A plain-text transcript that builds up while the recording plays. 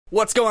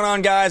What's going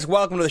on, guys?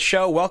 Welcome to the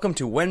show. Welcome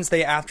to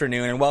Wednesday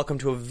afternoon, and welcome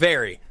to a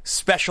very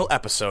special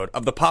episode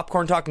of the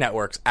Popcorn Talk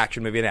Network's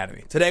Action Movie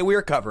Anatomy. Today we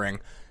are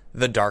covering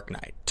The Dark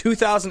Knight,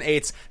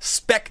 2008's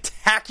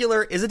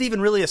spectacular, is it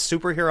even really a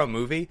superhero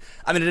movie?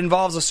 I mean, it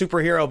involves a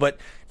superhero, but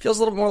feels a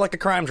little bit more like a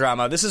crime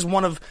drama. This is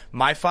one of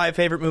my 5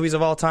 favorite movies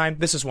of all time.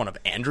 This is one of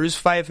Andrew's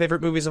 5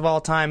 favorite movies of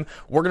all time.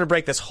 We're going to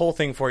break this whole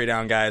thing for you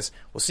down, guys.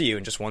 We'll see you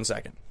in just 1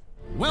 second.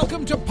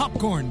 Welcome to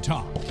Popcorn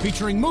Talk,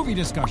 featuring movie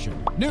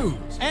discussion, news,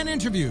 and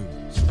interviews.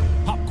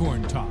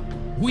 Popcorn Talk,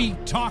 we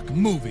talk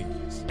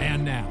movies.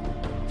 And now,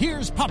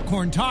 here's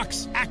Popcorn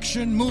Talk's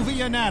Action Movie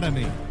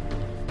Anatomy.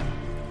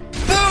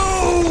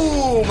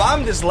 Boom!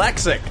 I'm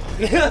dyslexic.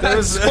 That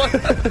was, I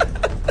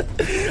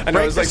know,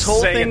 break it was like this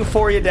whole thing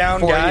for you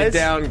down, guys.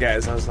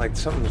 I was like,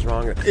 something's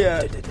wrong.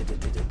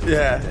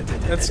 Yeah,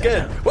 that's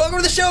good. Welcome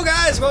to the show,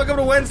 guys. Welcome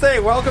to Wednesday.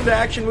 Welcome to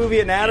Action Movie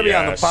Anatomy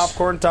on the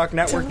Popcorn Talk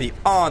Network, the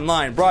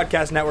online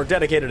broadcast network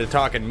dedicated to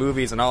talking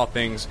movies and all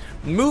things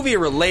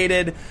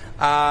movie-related.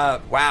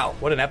 Wow,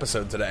 what an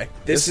episode today.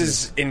 This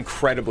is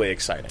incredibly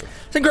exciting.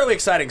 It's incredibly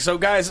exciting. So,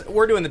 guys,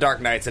 we're doing The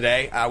Dark Knight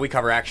today. We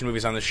cover action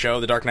movies on this show.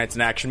 The Dark Knight's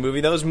an action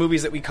movie. Those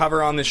movies that we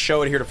cover on this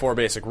show adhere to 4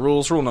 basic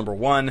rules. Rule number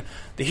 1,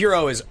 the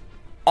hero is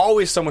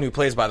always someone who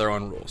plays by their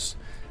own rules.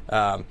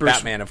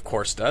 Batman, of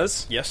course,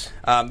 does. Yes.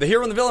 The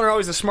hero and the villain are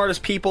always the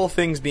smartest people,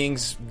 things,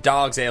 beings,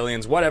 dogs,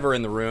 aliens, whatever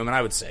in the room, and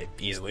I would say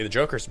easily the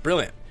Joker's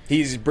brilliant.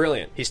 He's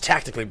brilliant. He's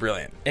tactically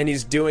brilliant. And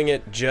he's doing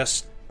it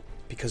just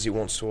because he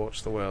wants to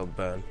watch the world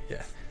burn.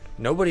 Yeah.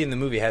 Nobody in the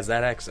movie has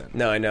that accent.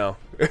 No, I know.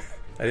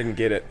 I didn't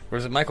get it.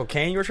 Was it Michael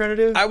Caine you were trying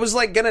to do? I was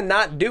like gonna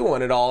not do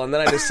one at all, and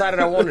then I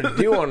decided I wanted to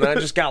do one, and I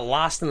just got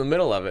lost in the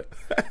middle of it.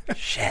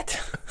 Shit.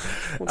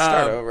 Let's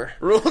start over.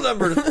 Rule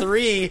number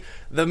 3,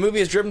 the movie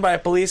is driven by a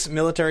police,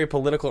 military,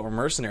 political, or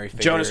mercenary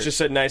figure. Jonas just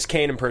said nice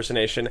Kane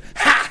impersonation.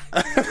 Ha!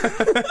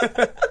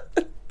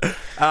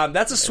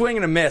 That's a swing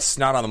and a miss,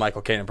 not on the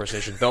Michael Caine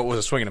impersonation, though it was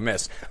a swing and a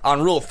miss.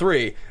 On Rule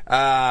 3,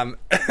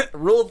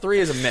 Rule 3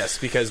 is a miss,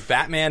 because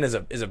Batman is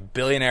a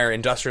billionaire,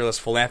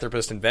 industrialist,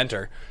 philanthropist,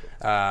 inventor.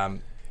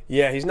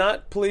 Yeah, he's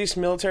not police,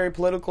 military,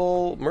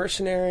 political,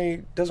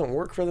 mercenary, doesn't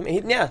work for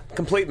them.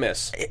 Complete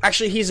miss.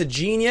 Actually, he's a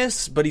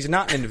genius, but he's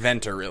not an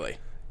inventor, really.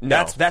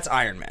 No. That's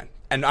Iron Man.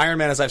 And Iron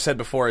Man, as I've said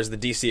before, is the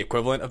DC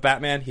equivalent of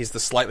Batman. He's the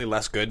slightly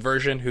less good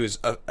version, who's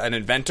an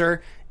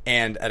inventor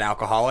and an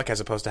alcoholic, as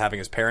opposed to having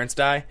his parents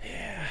die.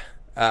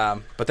 Yeah.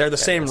 But they're the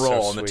same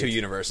role in the sweet. 2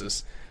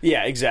 universes.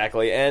 Yeah,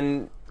 exactly.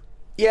 And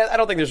yeah, I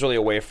don't think there's really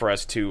a way for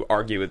us to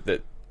argue with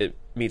that it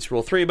meets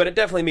Rule 3, but it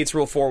definitely meets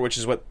Rule 4, which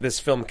is what this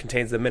film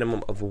contains the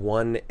minimum of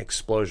 1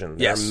 explosion.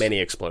 There are many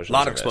explosions. A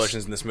lot of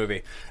explosions in this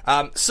movie.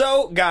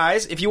 So,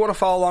 guys, if you want to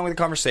follow along with the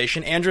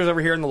conversation, Andrew's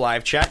over here in the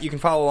live chat. You can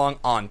follow along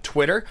on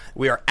Twitter.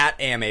 We are at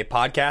AMA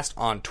Podcast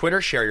on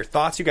Twitter. Share your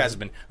thoughts. You guys have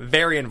been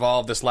very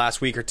involved this last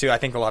week or 2. I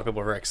think a lot of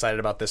people are very excited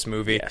about this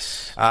movie.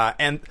 Yes.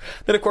 And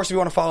then, of course, if you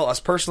want to follow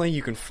us personally,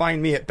 you can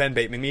find me at Ben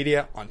Bateman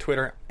Media on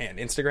Twitter and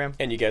Instagram.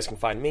 And you guys can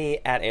find me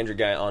at Andrew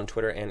Guy on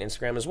Twitter and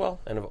Instagram as well.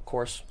 And, of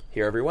course,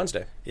 here every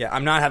Wednesday. Yeah,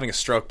 I'm not having a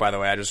stroke, by the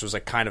way. I just was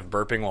like kind of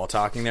burping while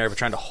talking there, but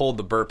trying to hold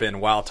the burp in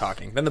while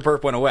talking. Then the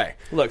burp went away.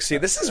 Look, see,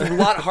 this is a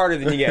lot harder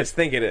than you guys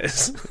think it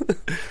is.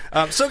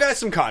 So, guys,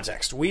 some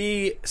context.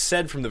 We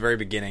said from the very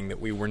beginning that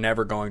we were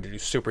never going to do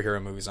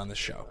superhero movies on this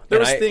show. There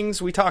was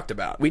things we talked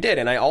about. We did,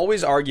 and I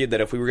always argued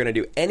that if we were going to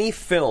do any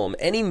film,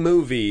 any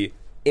movie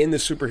in the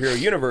superhero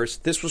universe,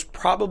 this was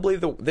probably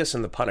this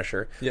and The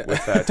Punisher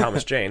with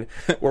Thomas Jane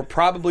were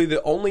probably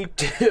the only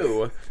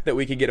 2 that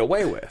we could get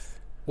away with.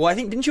 Well, I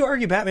think, didn't you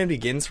argue Batman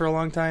Begins for a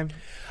long time?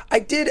 I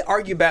did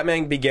argue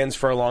Batman Begins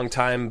for a long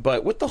time,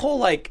 but with the whole,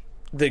 like,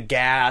 the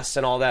gas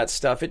and all that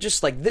stuff, it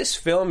just, like, this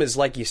film is,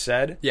 like you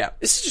said,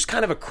 this is just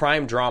kind of a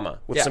crime drama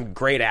with some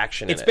great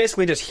action in it. It's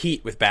basically just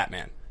Heat with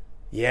Batman.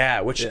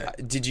 Yeah, which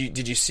did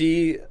you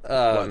see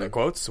the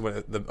quotes,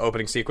 the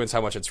opening sequence,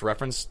 how much it's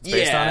referenced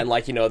based on it? And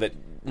like, you know, that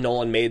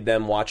Nolan made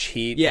them watch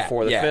Heat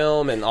before the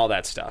film and all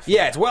that stuff.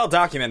 Yeah, it's well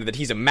documented that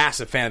he's a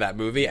massive fan of that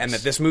movie, and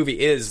that this movie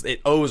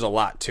it owes a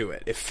lot to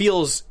it. It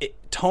feels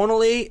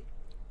tonally,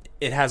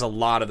 it has a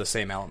lot of the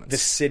same elements. The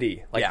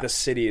city, the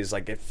city is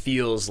like, it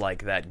feels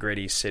like that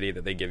gritty city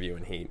that they give you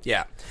in Heat.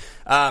 Yeah.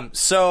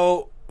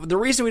 So the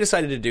reason we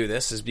decided to do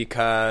this is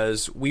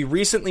because we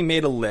recently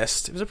made a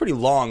list. It was a pretty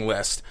long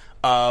list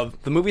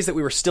of the movies that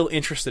we were still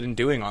interested in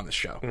doing on the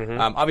show. Mm-hmm.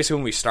 Obviously,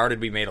 when we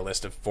started, we made a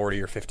list of 40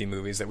 or 50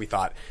 movies that we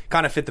thought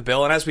kind of fit the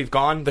bill. And as we've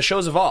gone, the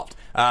show's evolved.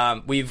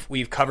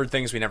 We've covered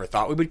things we never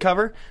thought we would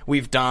cover.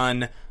 We've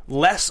done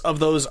less of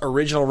those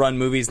original run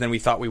movies than we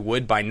thought we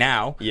would by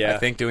now. Yeah. I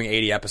think, doing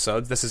 80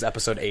 episodes. This is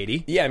episode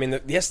 80. Yeah, I mean,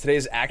 today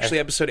is actually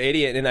episode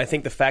 80, and I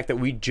think the fact that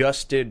we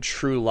just did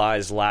True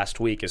Lies last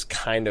week is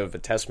kind of a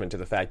testament to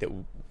the fact that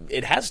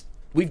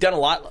we've done a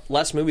lot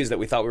less movies that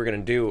we thought we were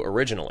going to do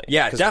originally.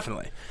 Yeah,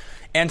 definitely.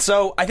 And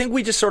so I think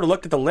we just sort of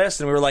looked at the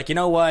list and we were like, you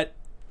know what?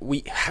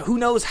 Who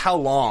knows how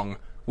long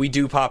we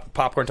do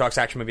Popcorn Talks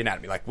Action Movie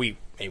Anatomy? Like, we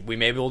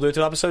maybe we'll do it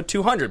till episode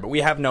 200, but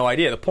we have no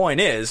idea. The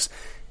point is,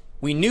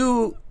 we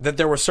knew that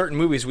there were certain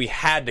movies we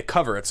had to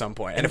cover at some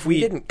point. And if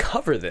we didn't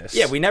cover this...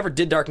 Yeah, we never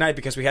did Dark Knight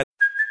because we had...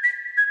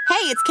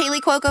 Hey, it's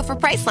Kaylee Cuoco for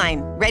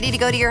Priceline. Ready to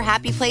go to your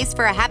happy place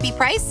for a happy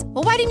price?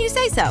 Well, why didn't you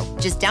say so?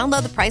 Just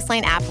download the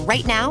Priceline app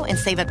right now and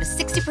save up to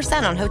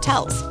 60% on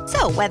hotels.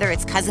 So whether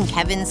it's Cousin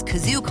Kevin's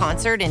Kazoo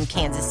Concert in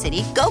Kansas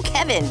City, go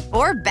Kevin,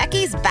 or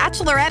Becky's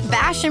Bachelorette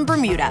Bash in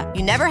Bermuda,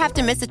 you never have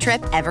to miss a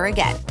trip ever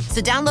again.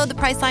 So download the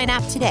Priceline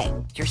app today.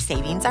 Your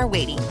savings are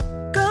waiting.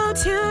 Go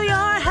to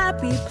your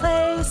happy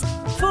place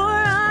for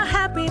a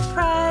happy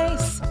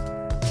price.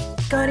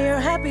 Go to your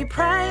happy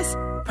price,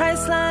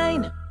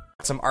 Priceline.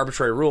 Some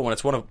arbitrary rule when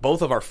it's one of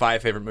both of our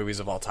 5 favorite movies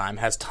of all time,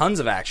 has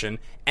tons of action,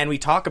 and we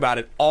talk about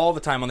it all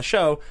the time on the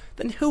show,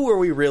 then who are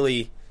we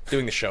really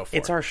doing the show for?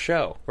 It's our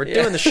show. We're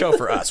doing the show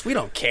for us. We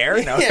don't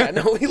care. No. Yeah,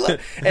 no, we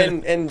love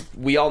and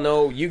we all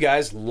know you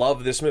guys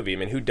love this movie. I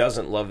mean, who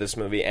doesn't love this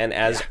movie? And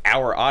as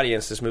our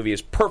audience, this movie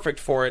is perfect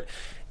for it.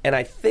 And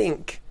I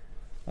think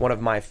one of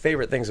my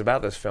favorite things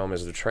about this film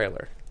is the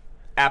trailer.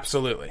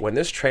 Absolutely. When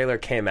this trailer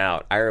came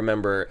out, I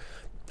remember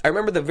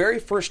the very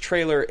first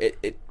trailer,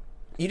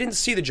 you didn't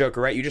see the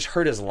Joker, right? You just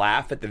heard his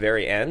laugh at the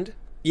very end.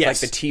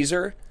 Yes. Like the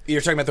teaser.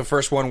 You're talking about the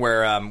first one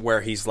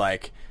where he's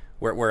like,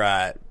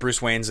 where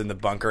Bruce Wayne's in the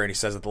bunker and he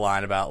says the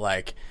line about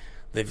like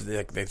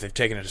they've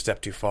taken it a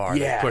step too far.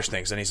 Yeah. They've pushed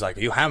things, and he's like,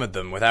 you hammered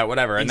them without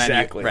whatever. And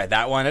Exactly. then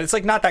that one. And it's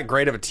like not that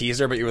great of a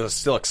teaser, but you were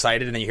still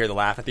excited, and then you hear the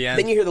laugh at the end.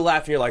 Then you hear the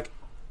laugh and you're like,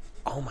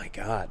 oh my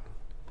God.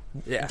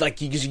 Yeah.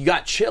 Like you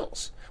got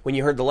chills when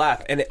you heard the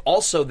laugh. And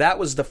that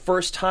was the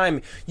first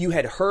time you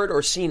had heard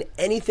or seen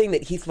anything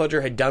that Heath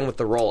Ledger had done with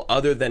the role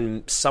other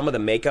than some of the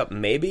makeup,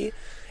 maybe.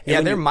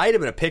 And there might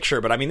have been a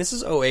picture, but I mean, this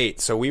is 2008,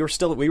 so we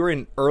were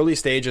in early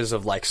stages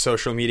of like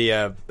social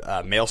media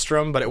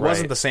maelstrom, but it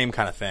wasn't the same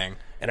kind of thing.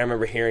 And I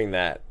remember hearing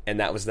that, and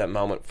that was that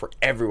moment for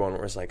everyone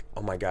where it was like,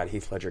 oh my God,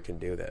 Heath Ledger can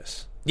do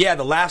this. Yeah,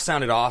 the laugh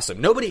sounded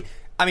awesome.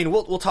 I mean,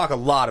 we'll talk a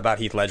lot about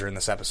Heath Ledger in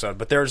this episode,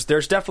 but there's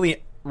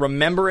definitely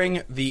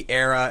remembering the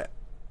era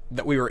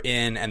that we were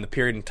in and the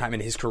period in time in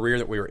his career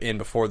that we were in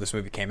before this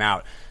movie came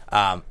out.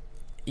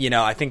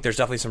 I think there's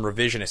definitely some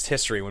revisionist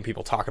history when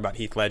people talk about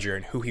Heath Ledger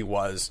and who he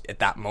was at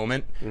that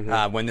moment,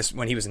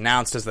 when he was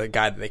announced as the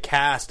guy that they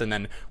cast, and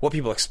then what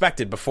people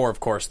expected before, of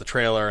course, the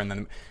trailer, and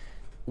then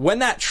when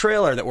that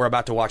trailer that we're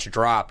about to watch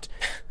dropped,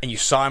 and you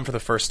saw him for the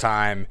first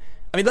time.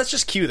 I mean, let's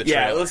just cue the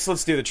trailer. Yeah,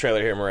 let's do the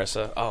trailer here,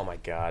 Marissa. Oh my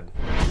God.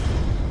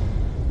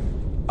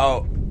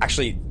 Oh,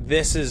 actually,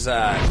 this is.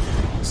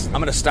 I'm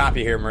going to stop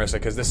you here, Marissa,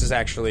 because this is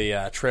actually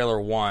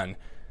trailer 1.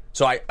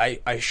 So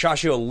I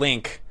shot you a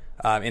link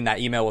in that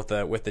email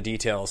with the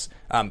details.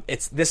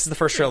 This is the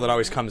first trailer that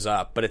always comes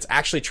up, but it's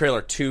actually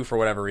trailer 2 for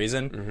whatever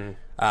reason.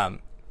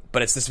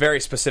 But it's this very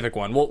specific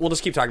one. We'll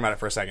just keep talking about it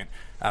for a second.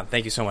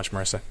 Thank you so much,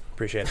 Marissa.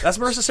 Appreciate it. That's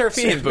Marissa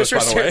Serafini in the booth,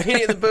 by the way.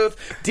 Serafini in the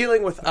booth,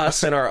 dealing with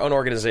us and our own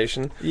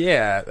organization.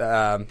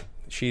 Yeah,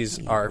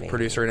 she's our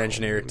producer and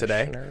engineer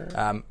today.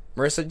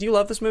 Marissa, do you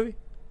love this movie?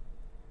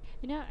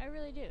 You know, I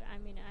really do. I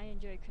mean, I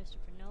enjoy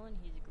Christopher Nolan.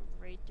 He's a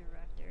great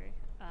director.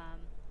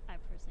 I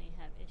personally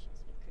have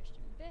issues with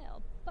Christian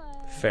Bale,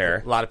 but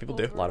Fair. A lot of people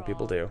do. A lot of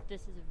people do.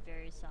 This is a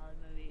very solid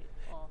movie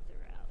all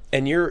throughout.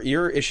 And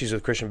your issues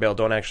with Christian Bale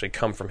don't actually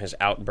come from his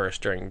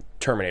outburst during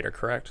Terminator,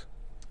 correct?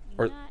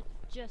 Or Not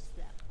just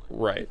that one.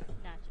 right.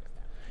 Not just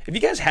that one. If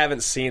you guys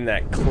haven't seen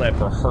that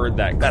clip or heard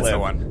that clip, That's the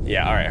one.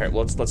 Yeah, all right.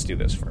 Let's do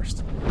this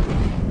first.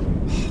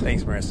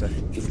 Thanks, Marissa.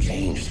 You've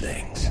changed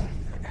things.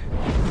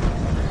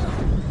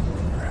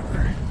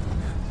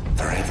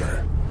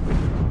 Forever.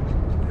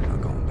 We're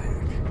not going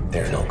back.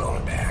 There's no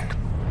going back.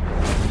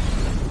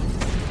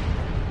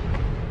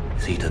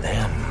 See, to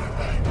them,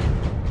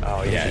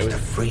 Oh yeah, it just was a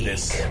freak.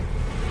 this.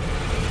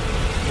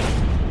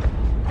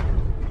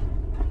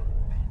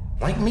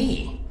 Like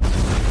me.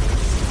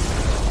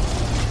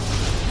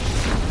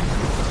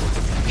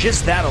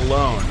 Just that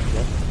alone.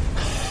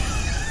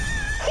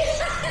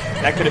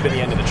 That could have been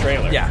the end of the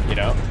trailer. Yeah. You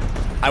know?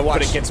 I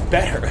watched But it gets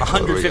better.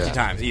 150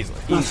 times easily.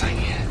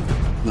 Nothing.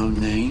 No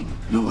name,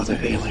 no other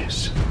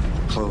alias.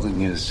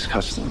 Clothing is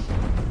custom.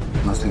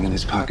 Nothing in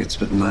his pockets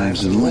but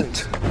knives and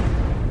lint.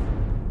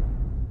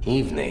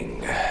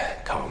 Evening,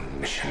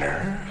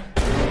 Commissioner.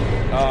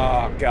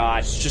 Oh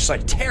gosh. It's just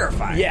like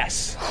terrifying.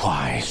 Yes.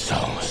 Why so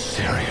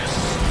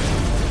serious?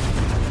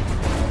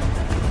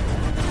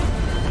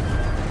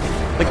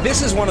 Like,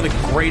 this is one of the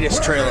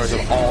greatest trailers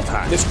of all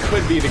time. This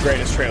could be the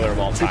greatest trailer of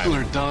all time. People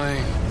are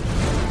dying.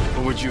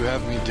 What would you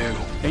have me do?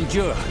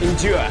 Endure.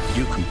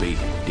 You can be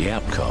the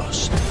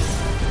outcast.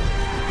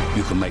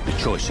 You can make the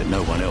choice that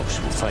no one else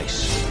will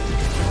face.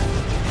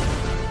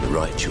 The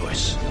right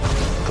choice.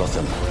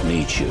 Gotham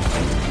needs you.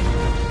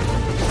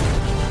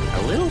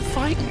 A little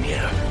fighting,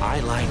 yeah. I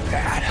like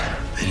that.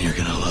 And you're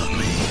gonna love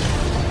me.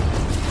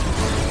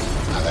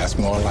 Now that's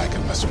more like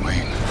it, Mr.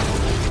 Wayne.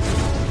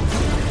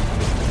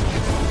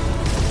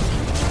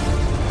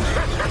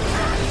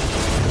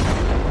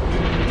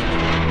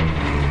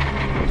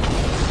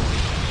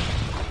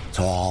 It's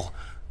all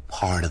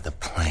part of the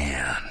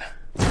plan.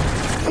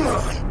 Come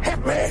on, hit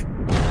me.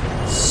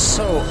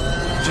 So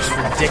just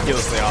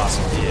ridiculously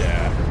awesome.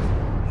 Yeah.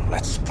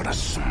 Let's put a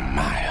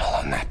smile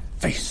on that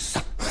face.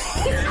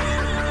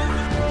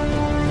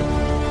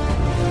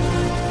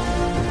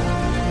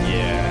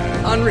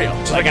 Yeah. Unreal.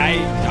 Like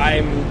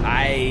I'd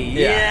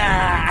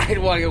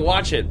want to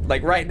watch it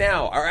like right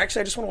now. Or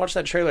actually, I just want to watch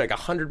that trailer like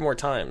 100 more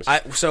times.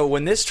 So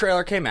when this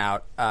trailer came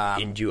out,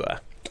 Endure.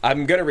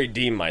 I'm gonna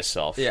redeem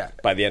myself.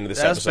 By the end of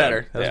this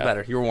episode. That was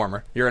better. You were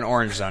warmer. You're in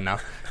orange zone now.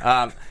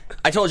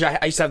 I told you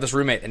I used to have this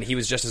roommate, and he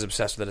was just as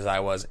obsessed with it as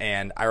I was.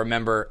 And I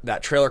remember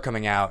that trailer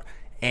coming out.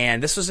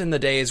 And this was in the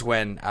days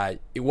when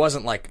it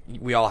wasn't like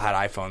we all had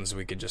iPhones.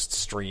 We could just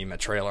stream a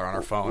trailer on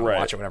our phone and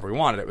watch it whenever we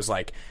wanted. It was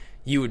like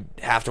you would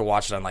have to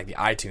watch it on like the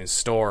iTunes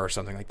store or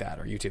something like that,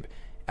 or YouTube.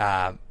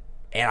 And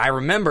I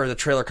remember the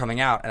trailer coming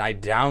out, and I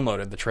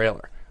downloaded the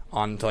trailer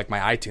onto like my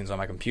iTunes on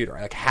my computer.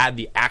 I like had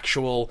the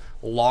actual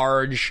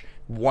large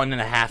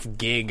 1.5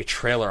 gig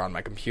trailer on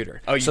my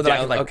computer. Oh, so that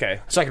I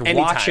could so I could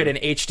watch it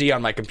Anytime. in HD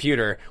on my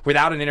computer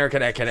without an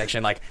internet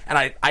connection. Like,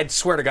 and I'd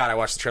swear to God, I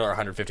watched the trailer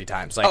 150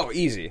 times. Like, Oh,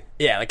 easy.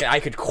 yeah, like I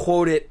could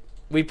quote it.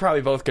 We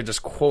probably both could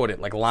just quote it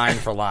like line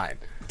for line.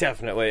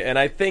 Definitely. And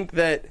I think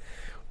that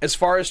as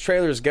far as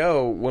trailers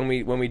go, when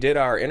we did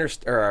our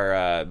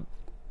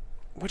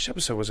which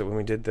episode was it when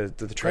we did the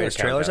trailer Greatest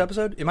trailers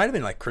countdown? episode? It might have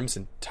been like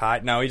Crimson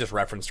Tide. No, he just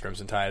referenced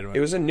Crimson Tide. It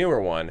was a newer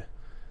one.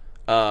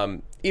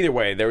 Either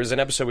way, there was an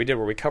episode we did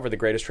where we covered the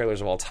greatest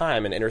trailers of all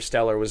time, and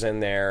Interstellar was in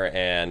there,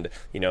 and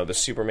the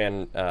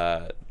Superman,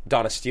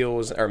 Dawn of Steel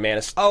was, or Man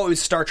of Steel. Oh, it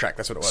was Star Trek.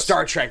 That's what it was.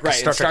 Star Trek, right?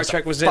 Star Star is a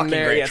Trek was in fucking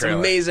there. great Yeah, it's trailer.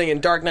 amazing.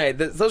 And Dark Knight.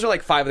 Those are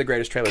like 5 of the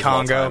greatest trailers of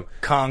all time.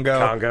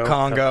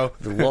 Congo,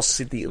 The Lost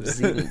City of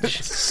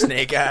Zinj.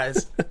 Snake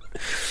Eyes.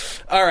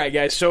 All right,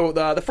 guys. So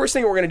the first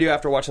thing we're going to do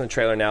after watching the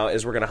trailer now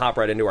is we're going to hop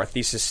right into our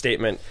thesis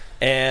statement.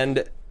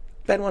 And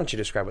Ben, why don't you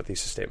describe what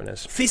thesis statement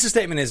is? Thesis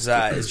statement is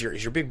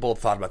your big bold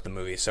thought about the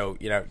movie. So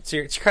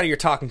it's kind of your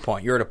talking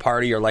point. You're at a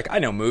party. You're like, I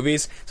know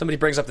movies. Somebody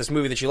brings up this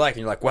movie that you like, and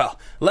you're like, well,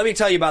 let me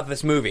tell you about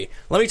this movie.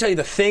 Let me tell you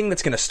the thing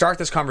that's going to start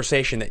this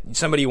conversation that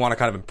somebody you want to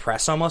kind of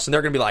impress almost, and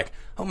they're going to be like,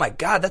 oh my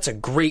God, that's a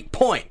great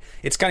point.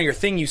 It's kind of your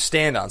thing you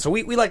stand on. So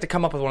we like to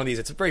come up with one of these.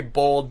 It's very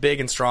bold, big,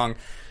 and strong.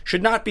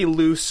 Should not be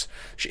loose.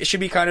 It should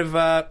be kind of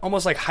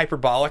almost like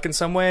hyperbolic in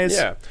some ways.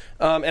 Yeah.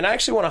 And I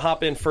actually want to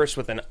hop in first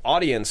with an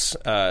audience.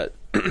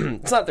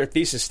 It's not their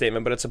thesis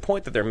statement, but it's a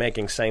point that they're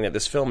making, saying that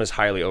this film is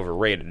highly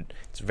overrated.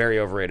 It's a very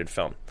overrated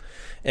film.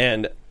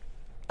 And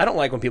I don't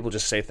like when people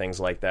just say things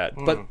like that.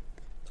 But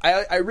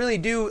I really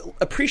do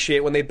appreciate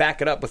when they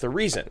back it up with a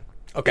reason.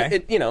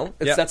 Okay.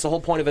 That's the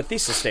whole point of a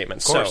thesis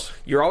statement. So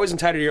you're always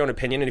entitled to your own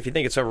opinion, and if you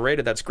think it's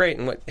overrated, that's great.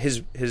 And what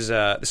this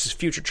is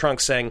Future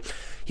Trunks saying,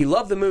 he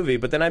loved the movie,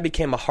 but then I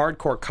became a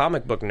hardcore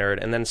comic book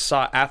nerd and then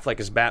saw Affleck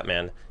as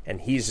Batman,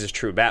 and he's his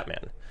true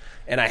Batman.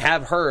 And I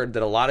have heard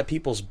that a lot of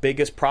people's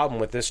biggest problem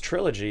with this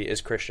trilogy is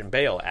Christian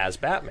Bale as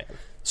Batman.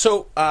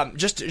 So,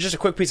 just a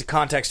quick piece of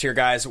context here,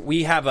 guys.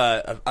 We have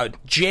a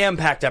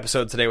jam-packed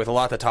episode today with a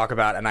lot to talk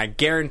about, and I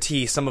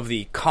guarantee some of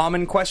the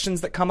common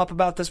questions that come up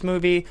about this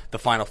movie, the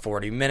final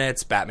 40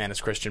 minutes, Batman as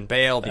Christian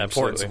Bale, the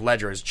importance of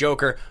Ledger as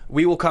Joker,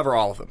 we will cover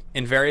all of them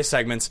in various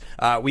segments.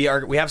 We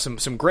have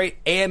some great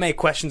AMA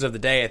questions of the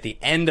day at the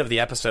end of the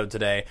episode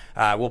today.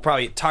 We'll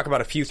probably talk about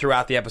a few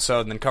throughout the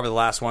episode and then cover the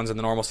last ones in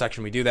the normal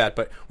section we do that,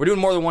 but we're doing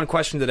more than one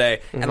question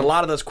today, and a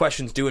lot of those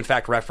questions do in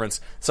fact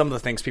reference some of the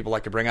things people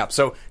like to bring up.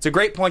 So it's a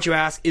great point you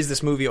ask, is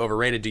this movie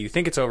overrated? Do you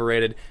think it's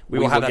overrated? We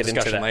will have that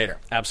discussion later.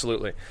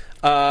 Absolutely.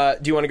 Do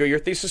you want to go your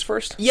thesis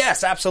first?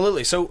 Yes,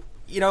 absolutely. So,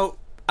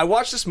 I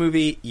watched this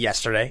movie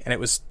yesterday, and it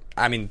was,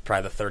 probably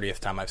the 30th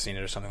time I've seen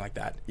it or something like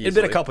that. It had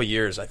been a couple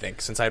years, I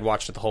think, since I'd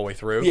watched it the whole way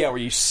through. Yeah, where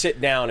you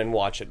sit down and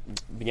watch it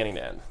beginning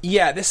to end.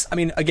 Yeah, this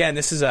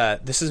is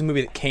a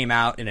movie that came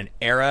out in an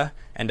era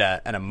and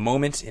a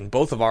moment in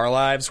both of our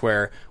lives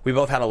where we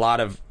both had a lot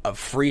of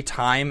free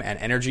time and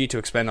energy to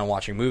expend on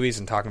watching movies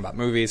and talking about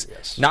movies.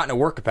 Yes. Not in a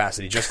work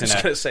capacity, just in I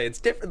was going to say, it's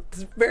different.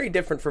 It's very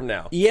different from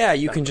now. Yeah,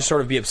 you can just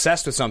sort of be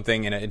obsessed with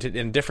something in a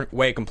different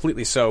way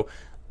completely. So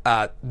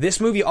this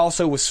movie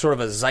also was sort of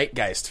a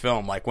zeitgeist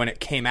film. Like, when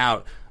it came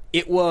out,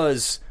 it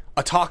was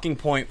a talking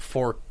point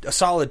for a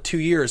solid 2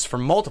 years for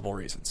multiple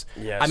reasons.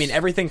 Yes.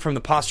 Everything from the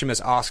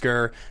posthumous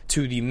Oscar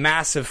to the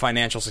massive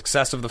financial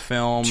success of the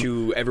film,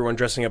 to everyone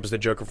dressing up as the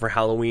Joker for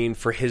Halloween,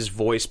 for his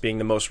voice being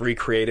the most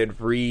recreated,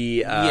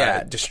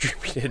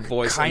 distributed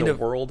voice in the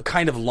world.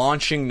 Kind of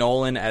launching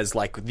Nolan as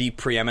like the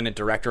preeminent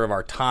director of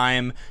our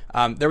time.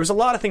 There was a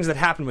lot of things that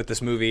happened with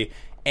this movie,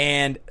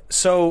 and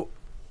so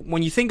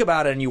when you think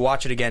about it and you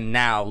watch it again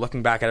now,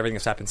 looking back at everything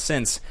that's happened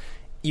since,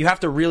 you have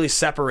to really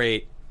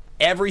separate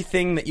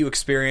everything that you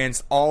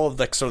experienced, all of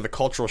the sort of the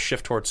cultural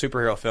shift towards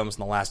superhero films in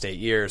the last 8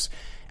 years,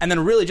 and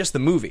then really just the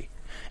movie.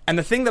 And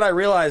the thing that I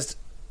realized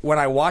when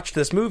I watched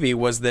this movie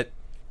was that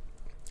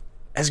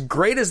as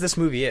great as this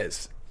movie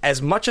is, as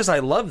much as I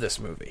love this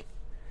movie,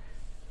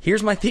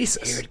 here's my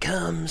thesis. Here it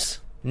comes.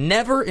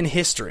 Never in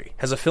history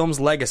has a film's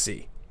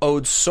legacy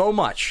owed so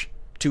much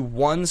to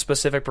one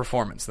specific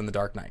performance than The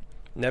Dark Knight.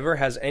 Never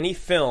has any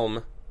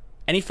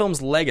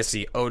film's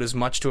legacy owed as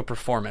much to a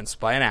performance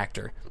by an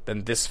actor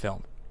than this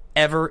film,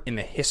 ever in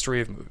the history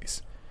of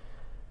movies.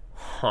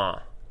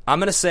 Huh. I'm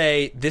going to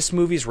say this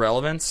movie's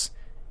relevance,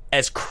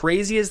 as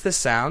crazy as this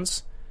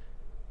sounds,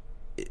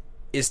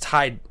 is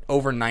tied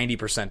over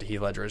 90% to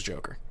Heath Ledger as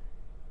Joker.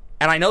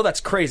 And I know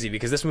that's crazy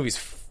because this movie's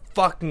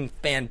fucking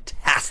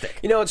fantastic.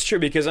 You know, it's true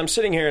because I'm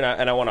sitting here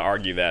and I want to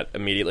argue that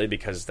immediately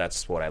because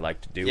that's what I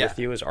like to do with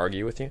you, is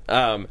argue with you.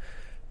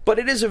 But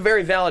it is a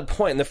very valid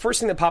point. And the first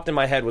thing that popped in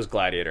my head was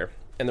Gladiator.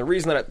 And the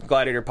reason that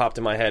Gladiator popped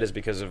in my head is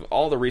because of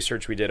all the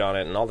research we did on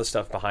it and all the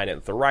stuff behind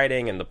it, the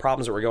writing and the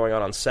problems that were going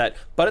on set.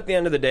 But at the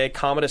end of the day,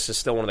 Commodus is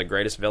still one of the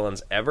greatest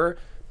villains ever,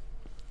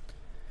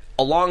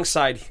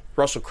 alongside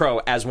Russell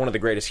Crowe as one of the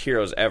greatest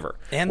heroes ever.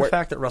 And the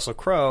fact that Russell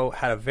Crowe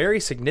had a very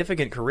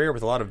significant career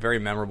with a lot of very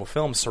memorable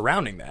films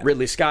surrounding that.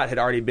 Ridley Scott had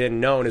already been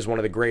known as one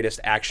of the greatest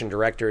action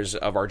directors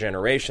of our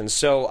generation.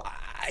 So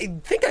I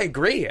think I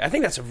agree. I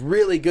think that's a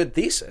really good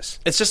thesis.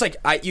 It's just like,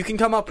 you can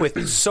come up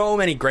with so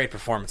many great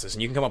performances,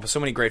 and you can come up with so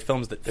many great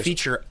films that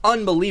feature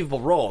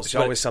unbelievable roles.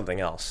 There's always something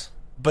else.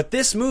 But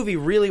this movie,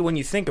 really, when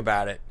you think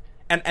about it,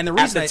 and the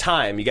reason at the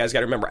time, you guys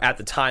got to remember, at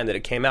the time that it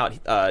came out,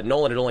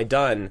 Nolan had only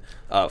done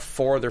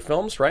 4 other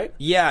films, right?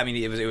 Yeah, I mean,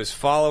 it was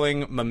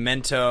following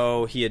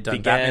Memento. He had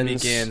done Batman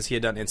Begins. He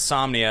had done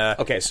Insomnia.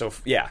 Okay, so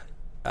yeah,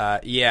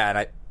 and he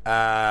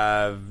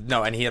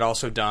had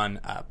also done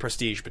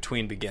Prestige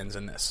between Begins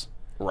and this.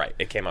 Right,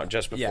 it came out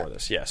just before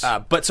this. Yes,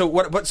 so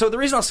the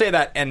reason I'll say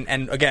that,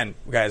 and again,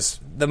 guys,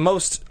 the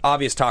most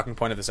obvious talking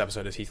point of this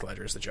episode is Heath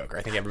Ledger as the Joker.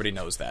 I think everybody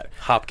knows that.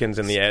 Hopkins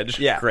and the Edge,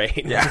 great,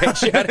 great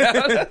shout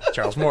out.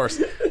 Charles Morse,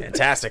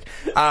 fantastic.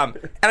 And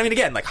I mean,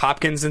 again, like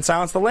Hopkins and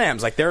Silence of the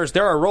Lambs, like there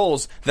are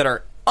roles that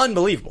are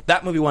unbelievable.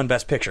 That movie won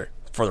Best Picture,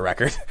 for the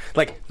record.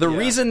 Like the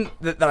reason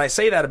that I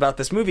say that about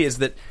this movie is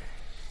that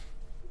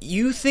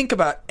you think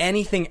about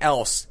anything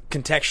else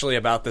contextually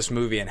about this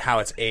movie and how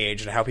it's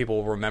aged and how people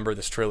will remember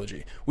this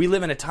trilogy. We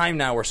live in a time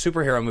now where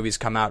superhero movies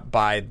come out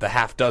by the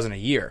half dozen a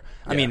year.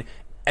 I mean,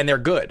 and they're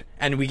good,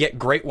 and we get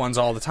great ones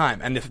all the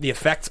time, and the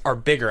effects are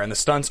bigger, and the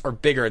stunts are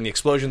bigger, and the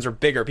explosions are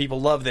bigger. People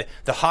love the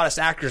hottest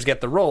actors get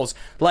the roles.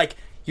 Like,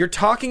 you're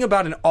talking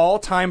about an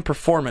all-time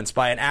performance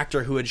by an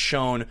actor who had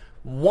shown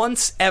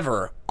once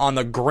ever on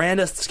the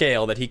grandest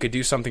scale that he could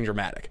do something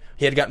dramatic.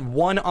 He had gotten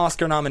 1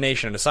 Oscar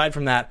nomination, and aside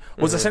from that,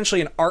 was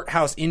essentially an art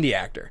house indie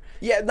actor.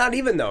 Yeah, not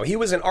even though. He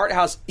was an art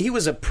house. He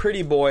was a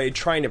pretty boy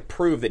trying to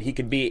prove that he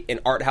could be an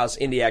art house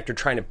indie actor,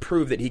 trying to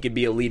prove that he could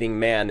be a leading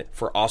man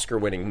for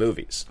Oscar-winning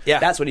movies. Yeah.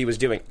 That's what he was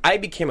doing. I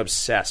became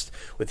obsessed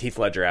with Heath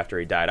Ledger after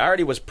he died. I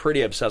already was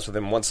pretty obsessed with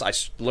him once I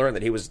learned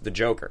that he was the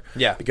Joker.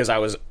 Yeah. Because I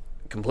was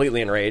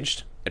completely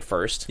enraged at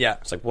first. Yeah.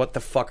 It's like, what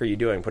the fuck are you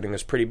doing putting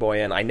this pretty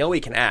boy in? I know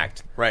he can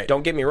act. Right.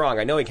 Don't get me wrong.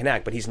 I know he can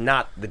act, but he's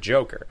not the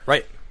Joker.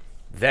 Right.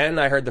 Then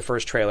I heard the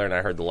first trailer and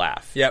I heard the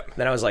laugh. Yep.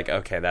 Then I was like,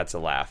 okay, that's a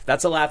laugh.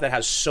 That's a laugh that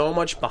has so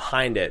much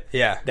behind it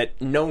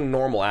that no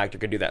normal actor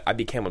could do that. I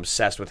became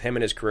obsessed with him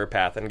and his career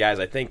path. And guys,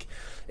 I think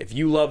if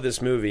you love this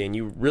movie and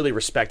you really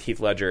respect Heath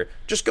Ledger,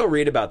 just go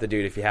read about the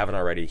dude if you haven't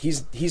already.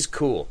 He's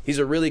cool. He's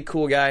a really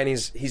cool guy, and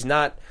he's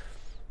not...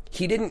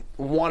 He didn't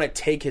want to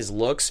take his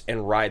looks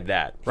and ride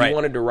that. He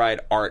wanted to ride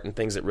art and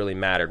things that really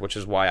mattered, which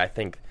is why I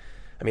think...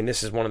 I mean,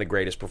 this is one of the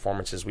greatest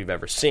performances we've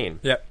ever seen.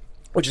 Yep.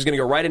 Which is going to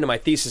go right into my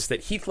thesis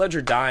that Heath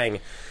Ledger dying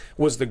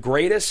was the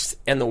greatest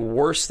and the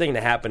worst thing to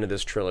happen to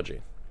this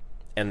trilogy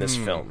and this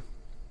film.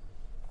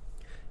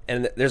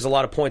 And there's a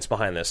lot of points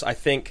behind this. I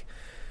think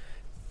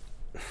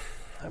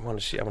I want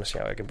to see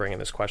how I can bring in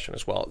this question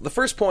as well. The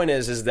first point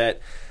is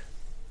that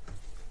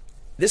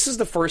this is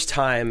the first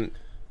time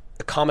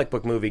a comic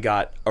book movie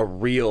got a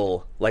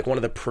real, like, one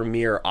of the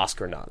premier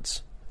Oscar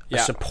nods. A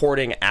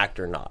supporting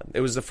actor nod.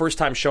 It was the first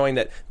time showing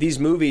that these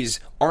movies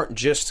aren't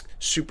just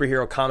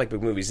superhero comic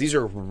book movies. These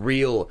are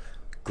real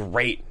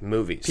great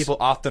movies. People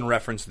often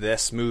reference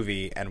this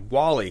movie and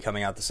WALL-E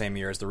coming out the same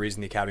year as the reason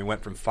the Academy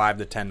went from 5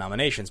 to 10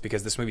 nominations,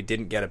 because this movie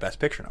didn't get a Best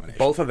Picture nomination.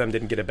 Both of them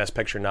didn't get a Best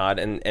Picture nod,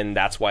 and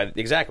that's why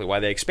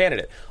they expanded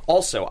it.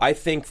 Also, I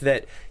think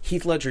that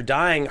Heath Ledger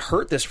dying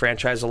hurt this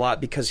franchise a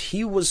lot because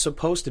he was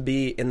supposed to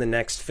be in the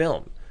next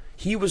film.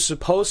 He was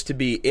supposed to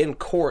be in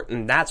court,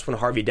 and that's when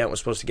Harvey Dent was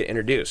supposed to get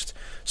introduced.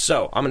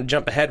 So, I'm going to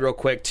jump ahead real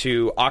quick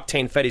to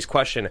Octane Fetty's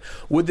question.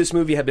 Would this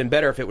movie have been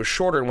better if it was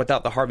shorter and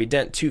without the Harvey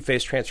Dent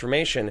Two-Face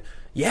transformation?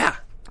 Yeah.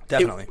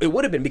 Definitely. It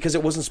would have been, because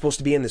it wasn't supposed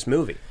to be in this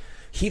movie.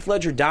 Heath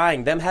Ledger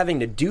dying, them having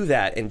to do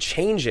that and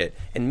change it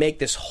and make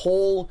this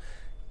whole...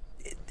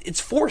 It's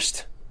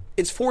forced.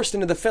 It's forced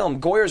into the film.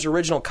 Goyer's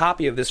original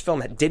copy of this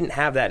film didn't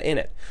have that in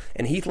it.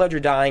 And Heath Ledger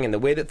dying and the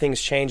way that things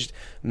changed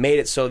made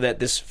it so that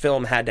this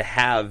film had to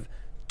have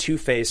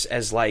Two-Face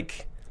as,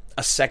 like,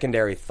 a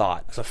secondary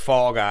thought. As a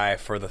fall guy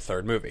for the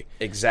third movie.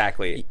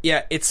 Exactly.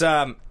 Yeah,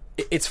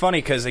 it's funny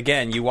because,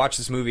 again, you watch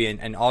this movie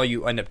and all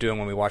you end up doing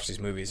when we watch these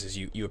movies is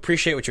you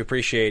appreciate what you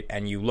appreciate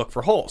and you look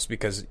for holes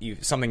because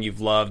something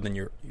you've loved and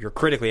you're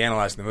critically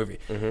analyzing the movie.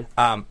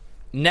 Mm-hmm.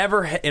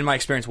 Never in my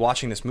experience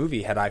watching this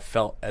movie had I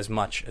felt as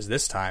much as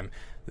this time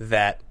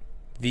that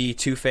the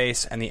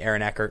Two-Face and the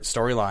Aaron Eckhart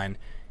storyline,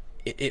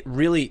 it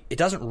really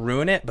doesn't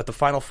ruin it, but the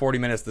final 40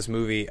 minutes of this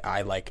movie,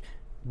 I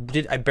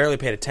I barely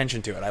paid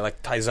attention to it.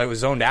 I was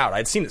zoned out.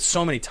 I'd seen it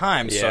so many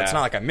times, so Yeah. it's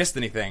not like I missed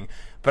anything.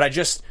 But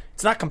it's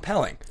not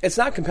compelling. It's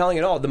not compelling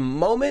at all. The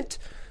moment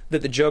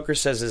that the Joker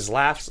says his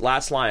last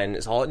line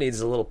is all it needs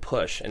is a little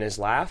push and his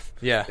laugh.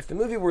 Yeah. If the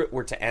movie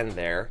were to end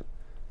there,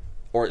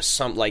 or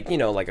some like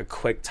a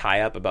quick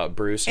tie up about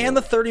Bruce And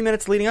the 30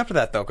 minutes leading up to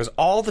that, though, because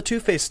all the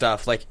Two-Face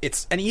stuff,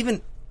 and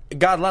even,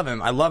 God love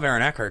him, I love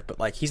Aaron Eckhart,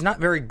 but he's not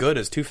very good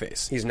as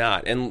Two-Face. He's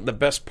not. And the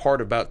best part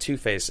about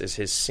Two-Face is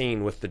his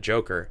scene with the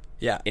Joker.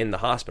 Yeah. In the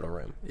hospital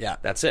room. Yeah.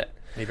 That's it.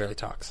 He barely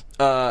talks.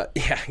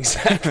 Yeah,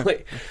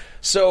 exactly.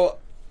 So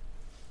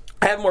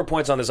I have more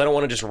points on this. I don't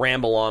want to just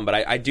ramble on, but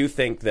I do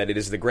think that it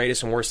is the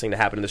greatest and worst thing to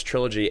happen in this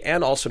trilogy,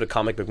 and also to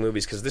comic book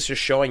movies, because this is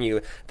showing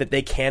you that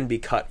they can be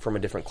cut from a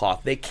different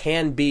cloth. They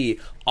can be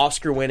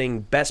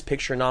Oscar-winning, Best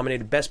Picture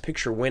nominated, Best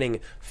Picture-winning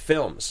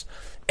films,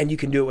 and you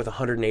can do it with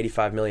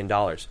 $185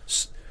 million.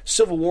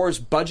 Civil War's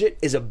budget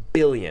is $1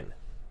 billion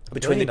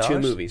between the two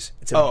movies.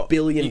 It's $1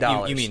 billion.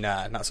 You mean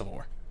not Civil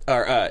War?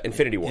 Or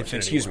Infinity Wars.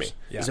 Infinity Excuse Wars. me.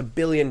 Yeah. It's $1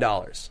 billion.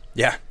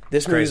 Yeah.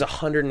 This movie is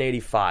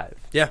 185.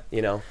 Yeah.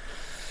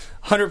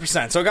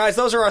 100%. So, guys,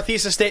 those are our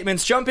thesis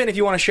statements. Jump in if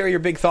you want to share your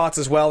big thoughts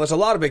as well. There's a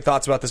lot of big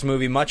thoughts about this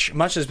movie. Much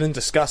has been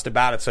discussed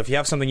about it. So if you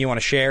have something you want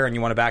to share and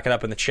you want to back it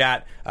up in the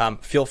chat,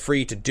 feel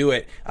free to do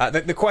it.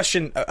 The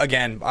question,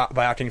 again, by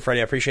Octane Freddy,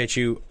 I appreciate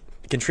you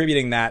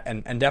contributing that.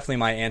 And definitely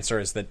my answer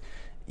is that,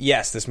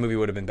 yes, this movie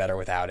would have been better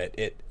without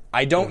it.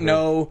 I don't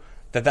know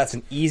that that's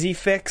an easy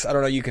fix. I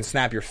don't know. You can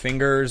snap your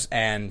fingers,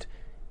 and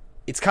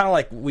it's kind of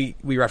like we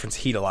reference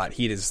Heat a lot.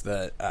 Heat is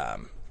the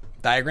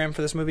diagram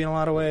for this movie in a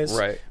lot of ways.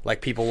 Right.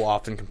 Like, people will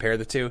often compare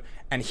the two.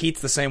 And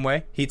Heat's the same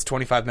way. Heat's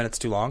 25 minutes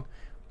too long.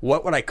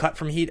 What would I cut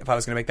from Heat if I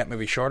was going to make that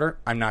movie shorter?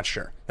 I'm not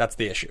sure. That's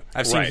the issue.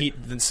 I've seen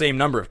Heat the same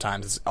number of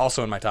times. It's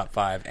also in my top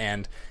 5,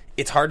 and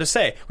it's hard to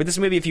say. With this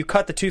movie, if you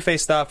cut the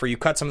Two-Face stuff, or you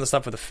cut some of the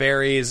stuff with the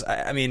fairies,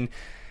 I mean,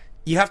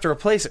 you have to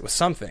replace it with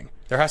something.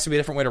 There has to be a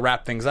different way to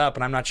wrap things up,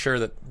 and I'm not sure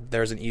that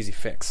there's an easy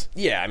fix.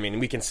 Yeah, I mean,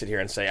 we can sit here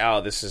and say,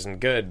 oh, this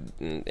isn't good,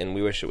 and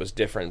we wish it was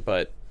different,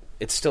 but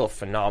it's still a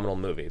phenomenal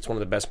movie. It's one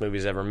of the best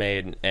movies ever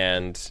made,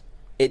 and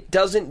it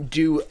doesn't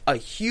do a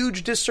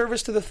huge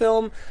disservice to the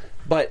film,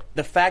 but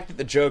the fact that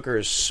the Joker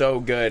is so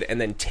good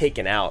and then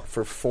taken out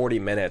for 40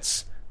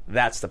 minutes,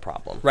 that's the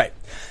problem. Right.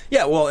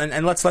 Yeah, well,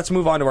 and let's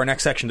move on to our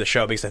next section of the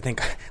show, because I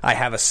think I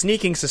have a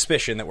sneaking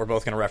suspicion that we're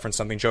both going to reference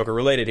something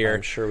Joker-related here.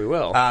 I'm sure we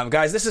will.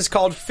 Guys, this is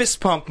called Fist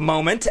Pump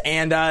Moment,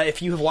 and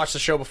if you have watched the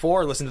show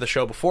before or listened to the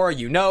show before,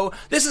 you know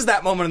this is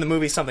that moment in the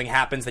movie something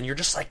happens, and you're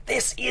just like,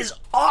 this is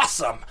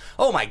awesome!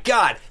 Oh my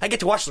god, I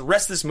get to watch the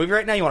rest of this movie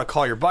right now. You want to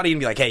call your buddy and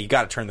be like, hey, you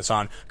got to turn this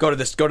on. Go to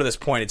this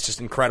point. It's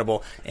just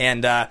incredible.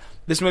 And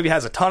this movie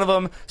has a ton of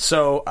them,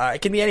 so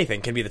it can be anything.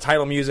 It can be the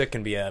title music,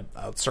 can be a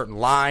certain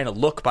line, a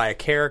look by a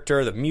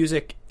character, the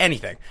music,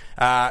 anything.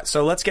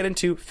 So let's get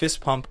into Fist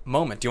Pump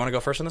Moment. Do you want to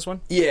go first on this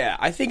one? Yeah,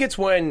 I think it's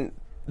when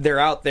they're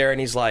out there and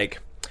he's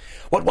like,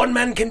 what one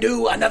man can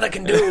do, another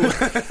can do.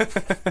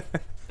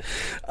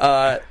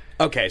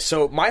 Okay,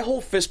 so my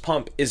whole fist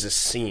pump is a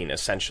scene,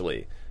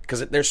 essentially.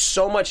 Because there's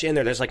so much in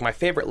there. There's like my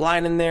favorite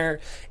line in there.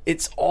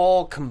 It's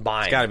all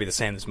combined. It's got to be the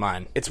same as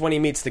mine. It's when he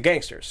meets the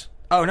gangsters.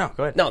 Oh, no,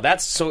 go ahead. No,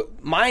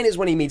 mine is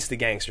when he meets the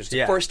gangsters.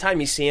 The first time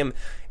you see him,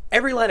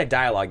 every line of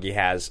dialogue he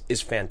has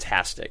is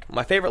fantastic.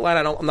 My favorite line,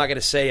 I'm not going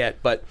to say yet,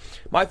 but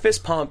my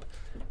fist pump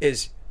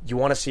is, you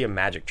want to see a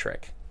magic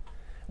trick.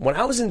 When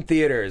I was in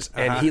theaters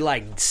and he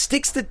like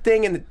sticks the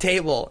thing in the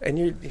table and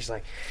he's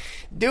like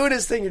doing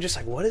his thing, you're just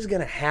like, what is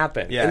going to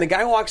happen? Yeah. And the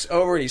guy walks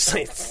over and he's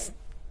like, it's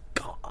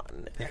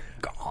gone. Yeah,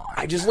 gone.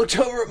 I just looked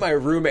over at my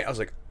roommate. I was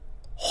like,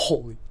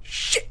 holy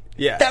shit.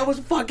 Yeah. That was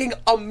fucking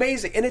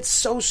amazing. And it's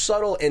so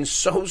subtle and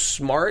so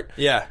smart.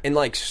 Yeah. And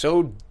like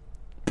so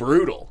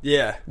brutal.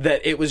 Yeah.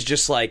 That it was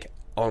just like,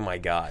 oh my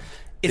god.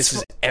 This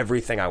is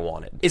everything I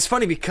wanted. It's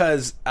funny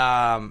because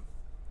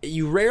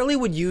you rarely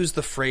would use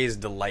the phrase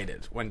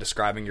delighted when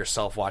describing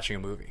yourself watching a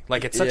movie.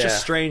 Like, it's such a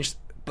strange,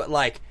 but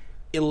like,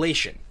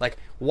 elation. Like,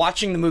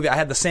 watching the movie, I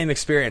had the same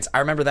experience. I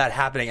remember that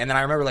happening, and then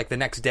I remember like the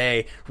next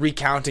day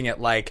recounting it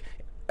like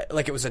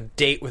it was a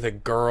date with a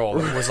girl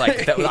that was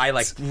like that I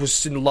like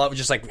was in love,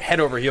 just like head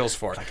over heels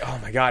for. Like, oh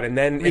my god! And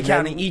then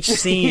recounting each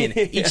scene,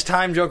 each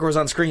time Joker was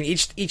on screen,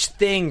 each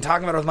thing,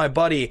 talking about it with my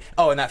buddy.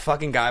 Oh, and that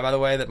fucking guy, by the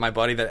way, that my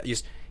buddy that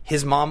used.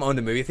 His mom owned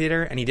a movie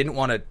theater, and he didn't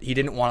want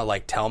to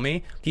like tell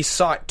me. He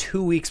saw it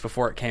 2 weeks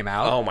before it came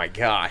out. Oh my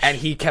gosh! And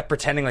he kept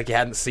pretending like he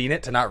hadn't seen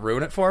it to not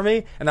ruin it for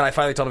me. And then I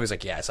finally told him, he was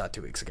like, "Yeah, I saw it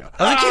 2 weeks ago."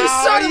 I was like, "You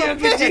son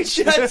of a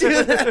bitch!"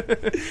 Do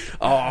that.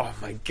 Oh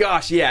my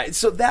gosh! Yeah.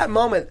 So that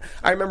moment,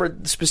 I remember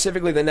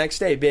specifically the next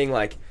day being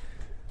like,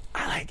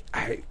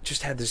 I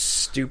just had this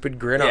stupid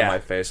grin on my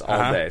face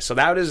all day. So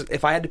that is,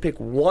 if I had to pick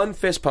one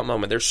fist pump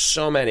moment, there's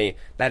so many.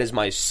 That is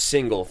my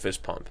single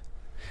fist pump.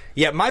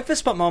 Yeah, my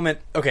fist pump moment.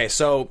 Okay,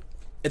 so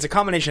it's a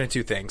combination of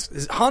two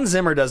things. Hans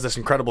Zimmer does this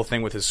incredible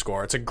thing with his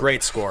score. It's a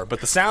great score,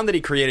 but the sound that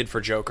he created for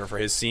Joker for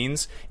his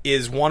scenes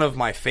is one of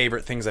my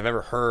favorite things I've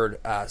ever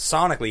heard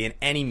sonically in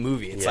any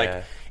movie. It's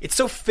like it's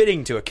so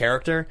fitting to a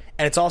character,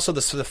 and it's also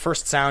the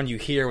first sound you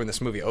hear when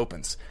this movie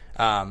opens.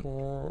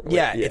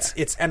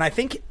 It's and I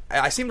think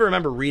I seem to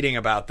remember reading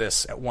about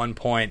this at one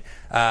point,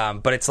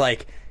 but it's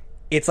like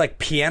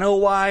piano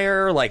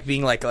wire, like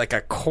being like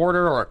a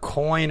quarter or a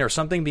coin or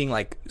something being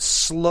like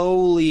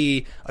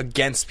slowly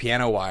against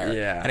piano wire,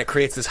 and it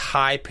creates this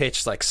high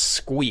pitched like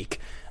squeak,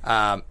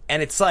 and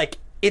it's like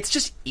it's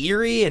just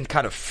eerie and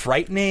kind of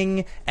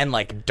frightening and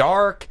like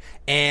dark,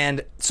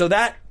 and so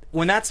that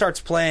when that starts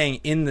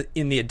playing in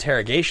the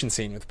interrogation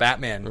scene with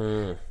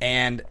Batman,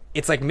 and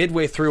it's like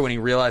midway through when he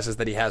realizes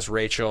that he has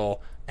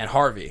Rachel and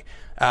Harvey,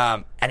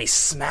 and he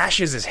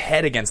smashes his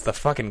head against the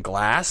fucking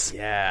glass.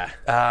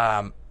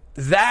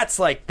 That's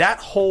like that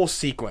whole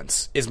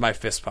sequence is my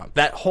fist pump.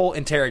 That whole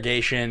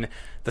interrogation,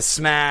 the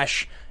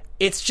smash.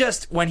 It's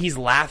just when he's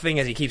laughing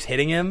as he keeps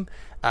hitting him,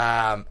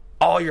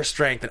 all your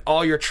strength and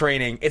all your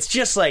training. It's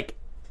just like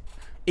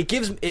it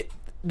gives it.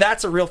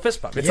 That's a real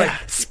fist pump. It's like,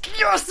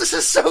 yes, this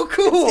is so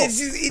cool.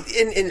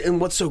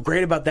 And what's so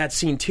great about that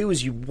scene, too,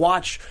 is you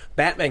watch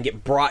Batman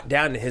get brought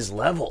down to his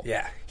level.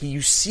 Yeah.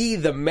 You see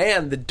the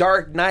man, the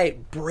Dark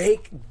Knight,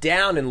 break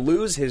down and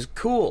lose his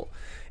cool.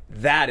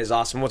 That is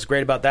awesome. What's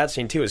great about that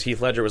scene, too, is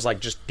Heath Ledger was like,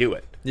 just do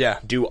it. Yeah.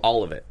 Do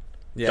all of it.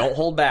 Yeah. Don't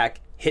hold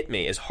back. Hit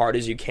me as hard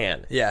as you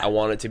can. Yeah. I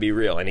want it to be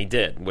real. And he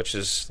did, which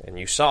is, and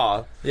you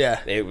saw,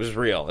 it was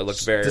real. It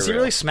looked very real. Does he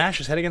really smash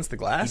his head against the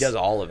glass? He does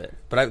all of it.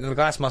 But the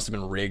glass must have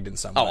been rigged in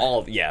some way.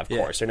 Of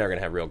course. They're never going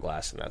to have real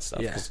glass in that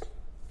stuff.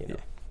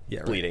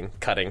 Yeah. Bleeding,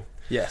 cutting.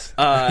 Yes.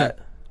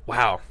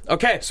 Wow.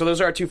 Okay, so those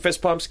are our two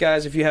fist pumps,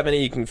 guys. If you have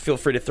any, you can feel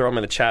free to throw them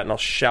in the chat, and I'll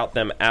shout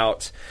them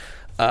out.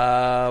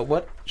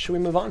 What should we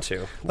move on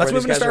to? Let's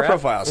move into star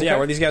profiles. Okay. Yeah,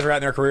 where these guys were at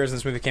in their careers when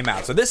this movie came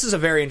out. So this is a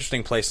very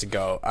interesting place to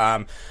go.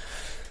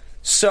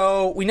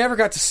 So we never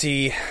got to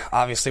see,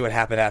 obviously, what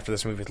happened after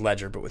this movie with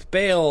Ledger, but with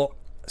Bale,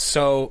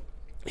 so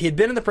he had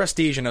been in The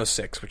Prestige in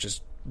 2006, which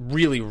is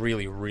really,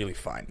 really, really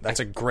fine.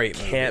 That's a great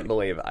movie. Can't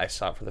believe I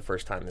saw it for the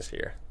first time this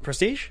year.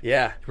 Prestige?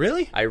 Yeah.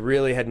 Really? I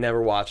really had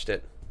never watched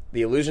it.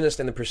 The Illusionist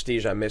and The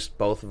Prestige, I missed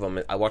both of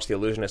them. I watched The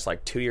Illusionist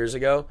like 2 years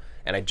ago,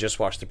 and I just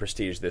watched The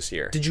Prestige this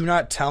year. Did you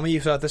not tell me you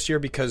saw it this year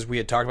because we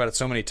had talked about it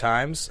so many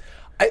times?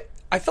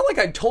 I felt like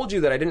I told you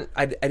that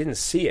I didn't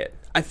see it.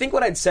 I think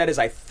what I'd said is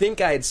I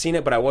think I had seen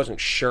it, but I wasn't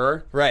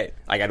sure. Right.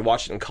 Like I'd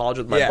watched it in college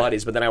with my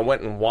buddies, but then I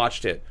went and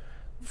watched it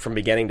from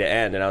beginning to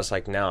end, and I was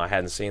like, no, I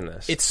hadn't seen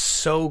this. It's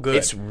so good.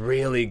 It's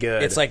really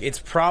good. It's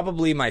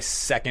probably my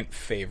second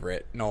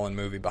favorite Nolan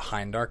movie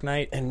behind Dark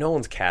Knight. And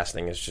Nolan's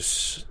casting is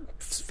just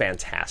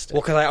fantastic.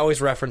 Well, because I always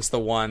reference the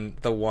one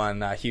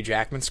Hugh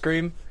Jackman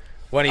scream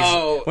when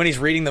he's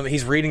reading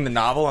the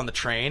novel on the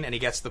train, and he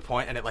gets to the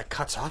point, and it like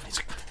cuts off, and he's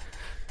like,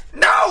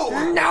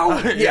 no, no,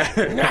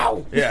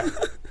 yeah,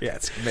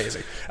 it's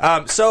amazing.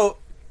 So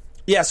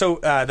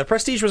The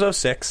Prestige was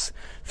 2006,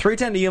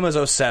 3:10 to Yuma is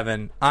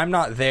 2007, I'm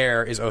Not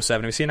There is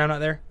 2007. Have you seen I'm Not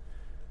There?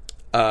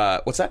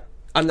 What's that?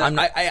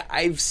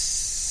 I've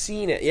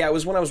seen it. Yeah, it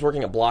was when I was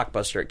working at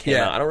Blockbuster. It came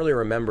out. I don't really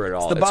remember it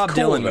all. It's the Bob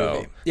cool, Dylan though.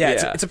 movie.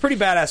 Yeah, it's a pretty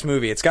badass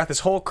movie. It's got this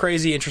whole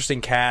crazy,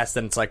 interesting cast,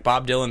 and it's like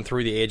Bob Dylan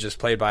through the ages,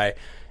 played by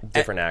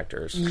different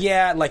actors.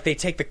 Yeah, like they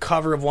take the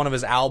cover of one of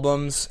his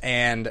albums,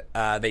 and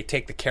they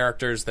take the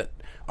characters that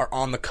are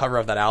on the cover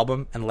of that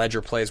album, and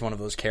Ledger plays one of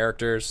those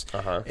characters.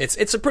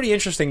 It's a pretty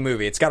interesting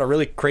movie. It's got a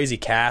really crazy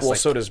cast. Well,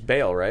 so does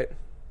Bale, right?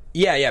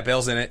 Yeah,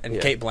 Bale's in it,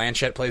 and Kate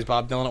Blanchett plays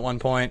Bob Dylan at one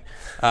point.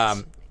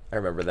 I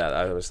remember that.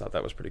 I always thought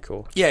that was pretty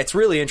cool. Yeah, it's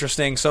really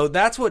interesting. So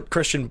that's what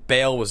Christian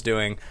Bale was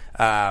doing.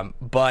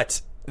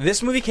 But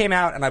this movie came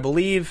out, and I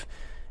believe,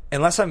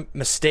 unless I'm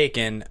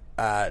mistaken,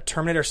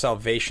 Terminator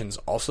Salvation's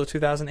also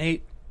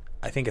 2008.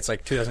 I think it's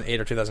like 2008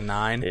 or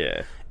 2009.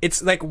 Yeah.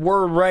 It's like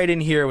we're right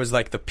in here was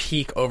like the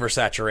peak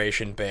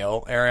oversaturation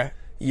Bale era.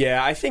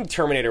 Yeah, I think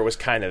Terminator was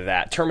kind of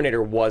that.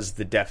 Terminator was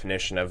the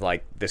definition of,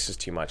 like, this is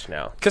too much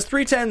now. Because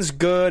 310's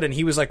good, and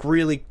he was, like,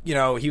 really,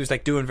 he was,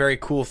 like, doing very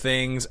cool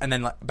things. And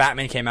then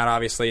Batman came out,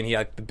 obviously, and he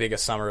had the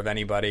biggest summer of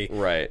anybody.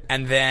 Right.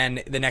 And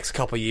then the next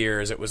couple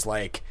years, it was,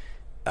 like,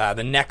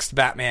 the next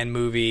Batman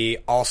movie,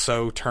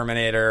 also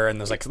Terminator, and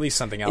there's, like, at least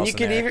something else and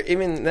you could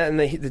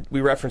even we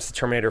referenced the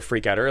Terminator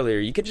freak out earlier.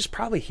 You could just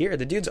probably hear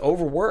the dude's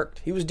overworked.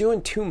 He was doing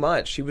too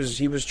much. He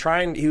was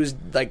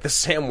like the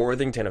Sam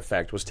Worthington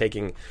effect was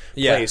taking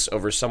place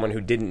over someone who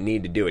didn't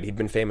need to do it. He'd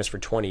been famous for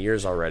 20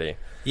 years already.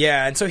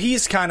 Yeah, and so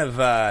he's kind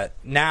of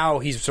now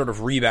he's sort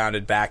of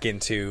rebounded back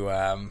into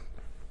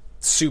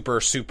super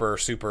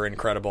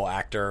incredible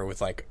actor with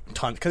like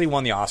tons, because he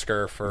won the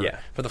Oscar for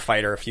The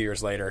Fighter a few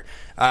years later.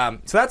 So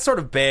that's sort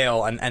of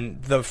Bale,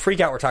 and the freak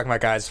out we're talking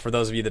about, guys, for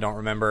those of you that don't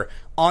remember,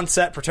 on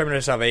set for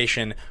Terminator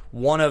Salvation,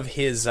 one of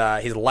his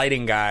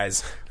lighting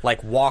guys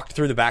like walked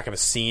through the back of a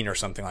scene or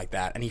something like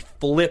that, and he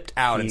flipped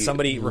out, and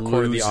somebody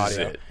recorded the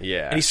audio.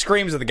 And he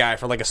screams at the guy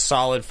for like a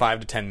solid 5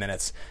 to 10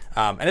 minutes,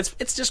 and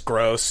it's just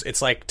gross.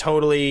 It's like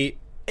totally,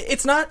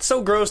 it's not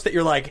so gross that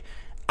you're like,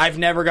 I've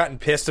never gotten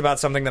pissed about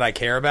something that I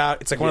care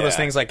about. It's like one of those Yeah.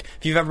 things, like,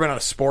 if you've ever been on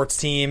a sports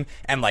team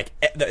and, like,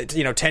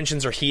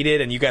 tensions are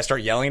heated and you guys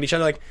start yelling at each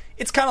other, like,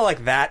 it's kind of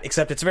like that,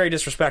 except it's very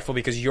disrespectful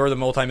because you're the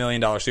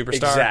multi-million-dollar superstar.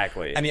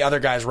 Exactly. And the other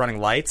guy's running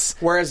lights.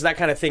 Whereas that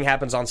kind of thing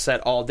happens on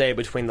set all day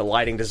between the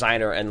lighting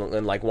designer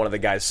and like one of the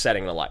guys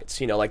setting the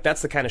lights. You know, like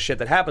that's the kind of shit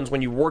that happens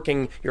when you're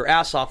working your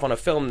ass off on a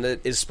film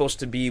that is supposed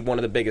to be one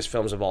of the biggest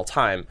films of all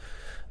time.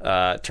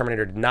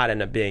 Terminator did not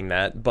end up being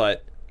that,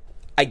 but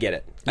I get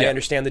it. I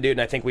understand the dude,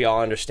 and I think we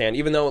all understand.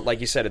 Even though,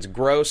 like you said, it's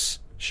gross,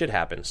 shit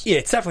happens. Yeah,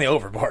 it's definitely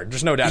overboard.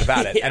 There's no doubt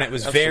about it. Yeah, and it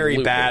was absolutely.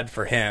 very bad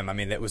for him. I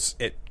mean,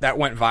 that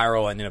went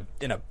viral and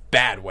in a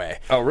bad way.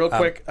 Oh, real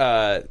quick,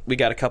 we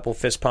got a couple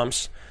fist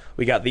pumps.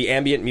 We got the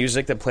ambient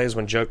music that plays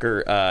when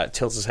Joker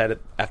tilts his head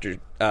after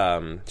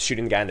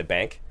shooting the guy in the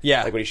bank.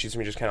 Yeah. Like when he shoots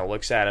him, he just kind of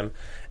looks at him.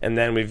 And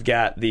then we've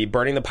got the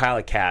burning the pile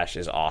of cash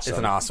is awesome. It's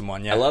an awesome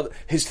one, yeah. I love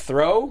his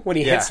throw when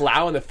he hits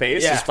Lau in the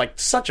face. Yeah. It's like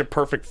such a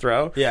perfect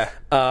throw. Yeah.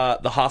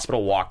 The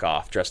hospital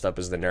walk-off dressed up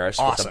as the nurse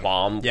with Awesome. the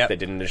bomb Yep. that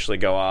didn't initially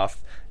go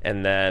off.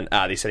 And then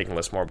they said he can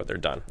list more, but they're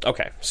done.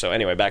 Okay, so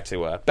anyway, back to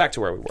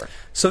where we were.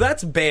 So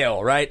that's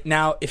Bale, right?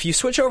 Now, if you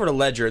switch over to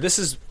Ledger, this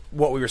is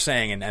what we were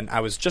saying, and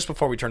I was, just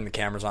before we turned the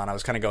cameras on, I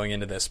was kind of going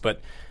into this,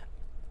 but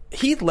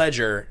Heath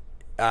Ledger,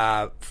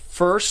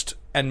 first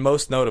and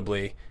most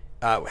notably,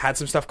 had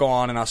some stuff go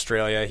on in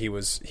Australia. He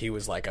was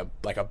like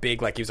a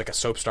big, like, he was like a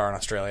soap star in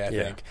Australia, I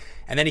think.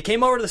 And then he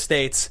came over to the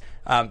States.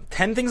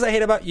 10 Things I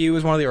Hate About You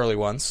is one of the early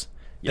ones.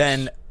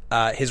 Yes.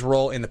 Then his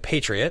role in The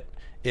Patriot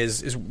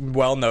is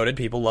well noted.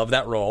 People love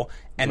that role.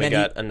 And we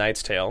then got A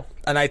Knight's Tale.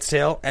 A Knight's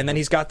Tale, and then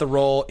he's got the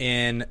role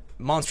in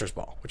Monsters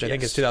Ball, which I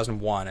think is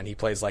 2001, and he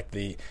plays like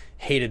the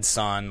hated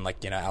son,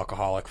 like, you know,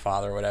 alcoholic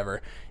father or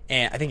whatever.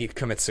 And I think he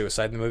commits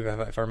suicide in the movie,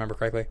 if I remember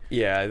correctly.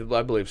 Yeah,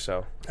 I believe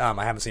so.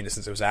 I haven't seen it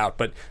since it was out.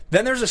 But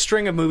then there's a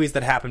string of movies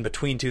that happened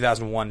between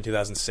 2001 and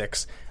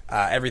 2006.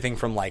 Everything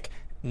from, like,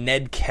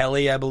 Ned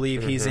Kelly, I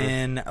believe he's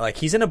in. Like,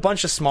 he's in a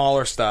bunch of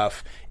smaller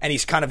stuff, and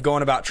he's kind of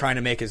going about trying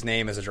to make his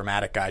name as a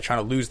dramatic guy, trying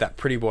to lose that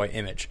pretty boy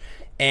image.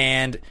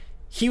 And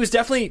he was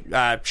definitely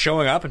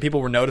showing up, and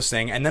people were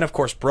noticing. And then, of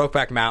course,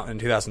 Brokeback Mountain in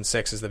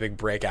 2006 is the big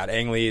breakout.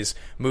 Ang Lee's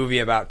movie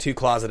about two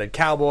closeted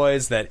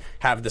cowboys that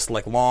have this,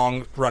 like,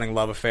 long-running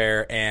love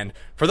affair. And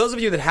for those of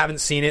you that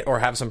haven't seen it or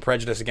have some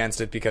prejudice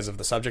against it because of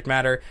the subject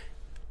matter,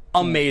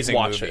 amazing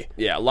Watch movie. it.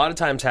 Yeah, a lot of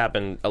time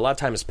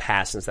has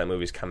passed since that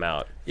movie's come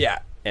out. Yeah.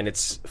 And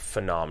it's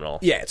phenomenal.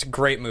 Yeah, it's a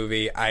great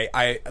movie.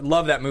 I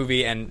love that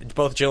movie, and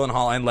both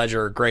Gyllenhaal and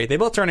Ledger are great. They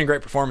both turn in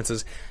great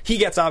performances. He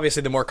gets,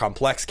 obviously, the more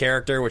complex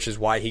character, which is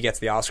why he gets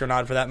the Oscar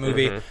nod for that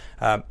movie.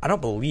 I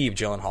don't believe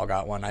Gyllenhaal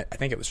got one. I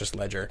think it was just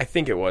Ledger. I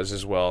think it was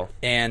as well.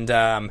 And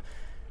I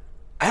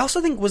also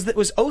think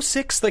was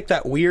 06 like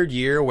that weird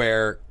year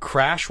where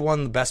Crash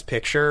won the Best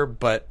Picture,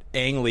 but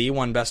Ang Lee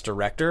won Best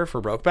Director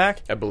for Brokeback?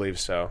 I believe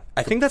so.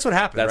 I think that's what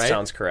happened, That right?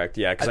 sounds correct,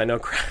 yeah, because I know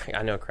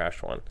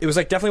Crash won. It was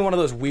like definitely one of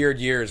those weird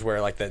years where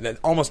like that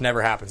almost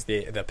never happens,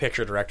 the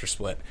picture-director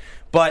split.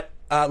 But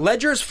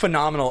Ledger's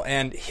phenomenal,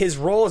 and his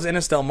role as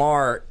Ines Del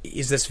Mar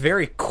is this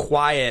very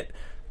quiet,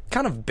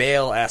 kind of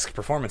Bale-esque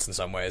performance in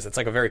some ways. It's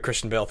like a very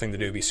Christian Bale thing to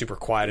do, be super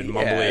quiet and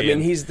mumbly. Yeah, I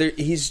mean,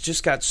 he's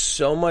just got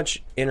so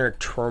much inner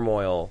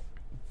turmoil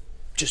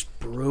just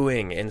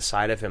brewing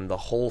inside of him the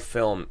whole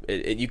film.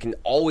 You can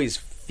always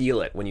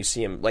feel it when you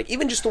see him. Like,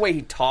 even just the way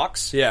he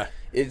talks. Yeah.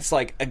 It's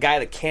like a guy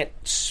that can't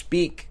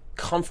speak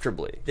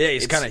comfortably. Yeah,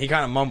 he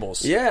kind of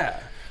mumbles. Yeah.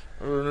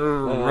 Yeah.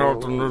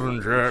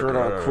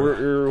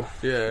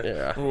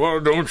 Why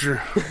don't you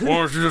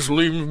just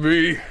leave me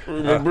be?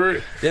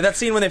 Yeah, that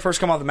scene when they first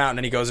come off the mountain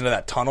and he goes into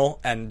that tunnel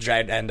and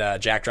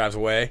Jack drives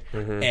away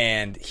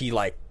and he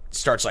like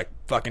starts like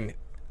fucking,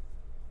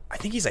 I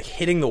think he's like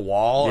hitting the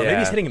wall or maybe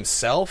he's hitting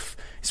himself.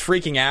 He's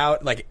freaking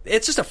out. Like,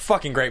 it's just a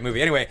fucking great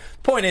movie. Anyway,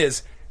 point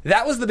is,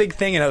 that was the big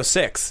thing in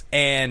 06,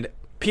 and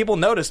people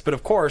noticed, but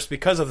of course,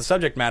 because of the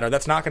subject matter,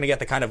 that's not going to get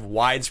the kind of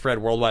widespread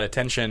worldwide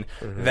attention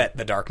that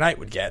The Dark Knight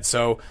would get.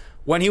 So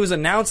when he was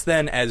announced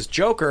then as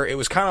Joker, it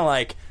was kind of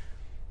like,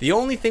 the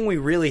only thing we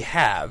really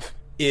have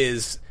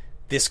is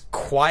this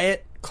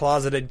quiet,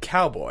 closeted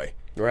cowboy.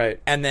 Right.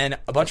 And then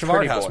a bunch of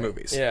art house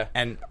movies. Yeah.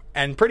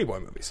 And pretty boy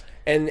movies.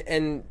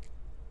 And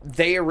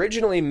they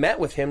originally met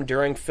with him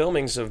during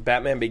filmings of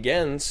Batman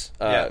Begins,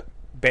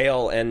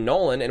 Bale and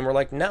Nolan, and were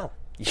like, no.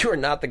 You're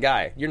not the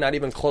guy. You're not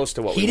even close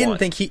to what we want. He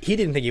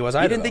didn't think he was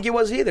either. He didn't think he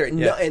was either. Yeah.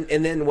 No,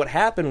 and then what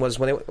happened was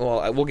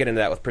we'll get into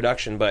that with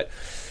production, but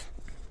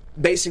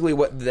basically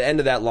what the end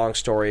of that long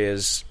story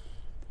is,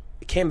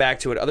 it came back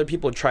to it. Other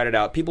people had tried it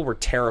out. People were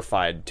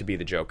terrified to be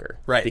the Joker.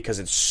 Right. Because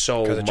it's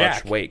so much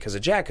Jack. weight. Because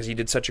of Jack, because he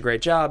did such a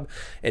great job.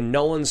 And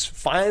Nolan's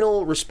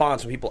final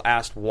response when people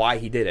asked why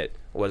he did it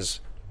was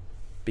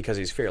because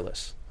he's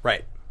fearless.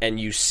 Right. And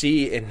you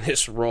see in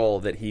this role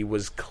that he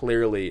was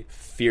clearly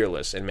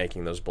fearless in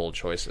making those bold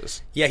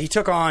choices. Yeah, he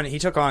took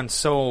on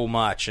so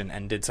much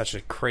and did such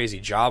a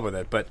crazy job with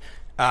it. But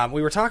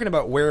we were talking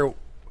about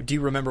do you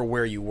remember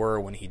where you were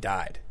when he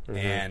died?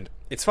 And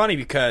it's funny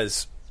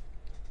because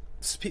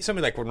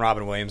somebody like when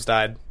Robin Williams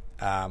died,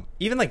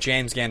 Even like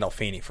James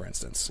Gandolfini, for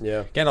instance.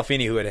 Yeah.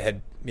 Gandolfini, who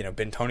had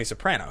been Tony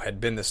Soprano, had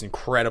been this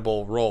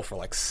incredible role for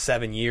like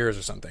 7 years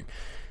or something.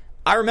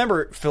 I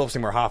remember Philip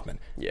Seymour Hoffman.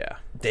 Yeah.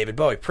 David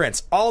Bowie,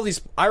 Prince, all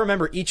these. I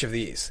remember each of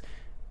these.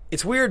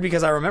 It's weird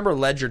because I remember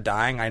Ledger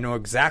dying. I know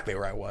exactly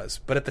where I was.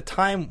 But at the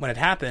time when it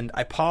happened,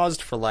 I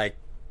paused for like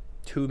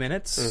 2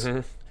 minutes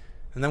and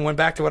then went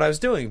back to what I was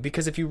doing.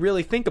 Because if you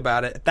really think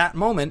about it, at that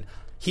moment,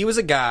 he was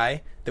a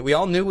guy that we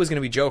all knew was going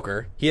to be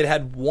Joker. He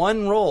had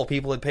one role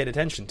people had paid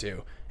attention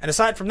to. And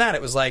aside from that,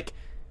 it was like,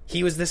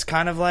 he was this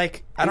kind of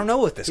like, I don't know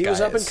what this guy is. He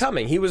was up and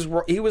coming. He was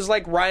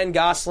like Ryan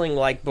Gosling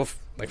like 5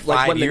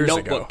 when years The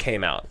Notebook ago.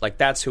 came out. Like,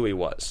 that's who he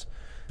was.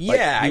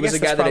 Yeah, he was I a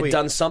guess guy that's that had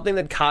done something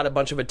that caught a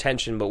bunch of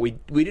attention, but we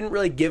didn't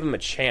really give him a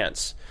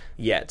chance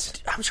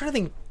yet. I'm trying to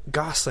think.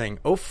 Gosling,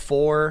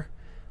 04.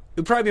 It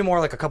would probably be more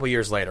like a couple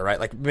years later, right?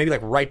 Like maybe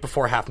like right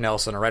before Half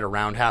Nelson or right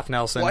around Half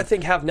Nelson. Well, I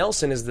think Half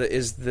Nelson is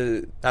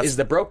the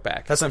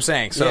Brokeback. That's what I'm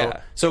saying.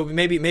 So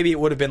maybe it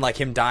would have been like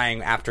him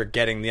dying after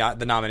getting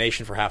the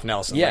nomination for Half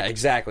Nelson. Yeah, like,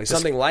 exactly.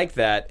 Something like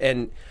that.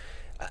 And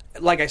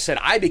like I said,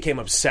 I became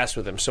obsessed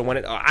with him. So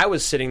when I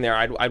was sitting there,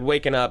 I'd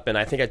waken up and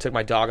I think I took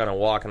my dog on a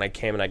walk and I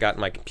came and I got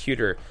in my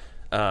computer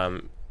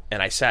and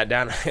I sat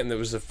down and it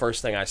was the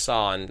first thing I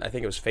saw, and I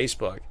think it was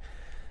Facebook.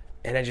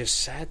 And I just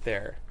sat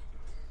there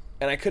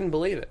and I couldn't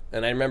believe it.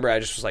 And I remember I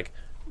just was like,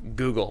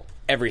 Google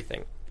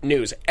everything,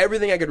 news,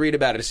 everything I could read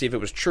about it to see if it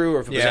was true or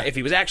if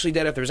he was actually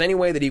dead, if there was any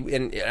way that he.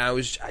 And I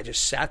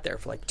just sat there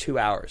for like 2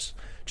 hours,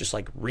 just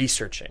like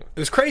researching. It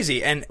was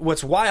crazy. And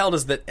what's wild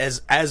is that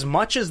as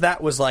much as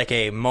that was like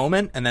a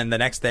moment, and then the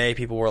next day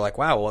people were like,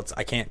 "Wow, well,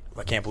 I can't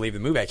believe the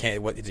movie.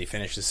 What did he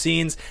finish the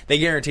scenes?" They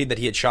guaranteed that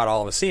he had shot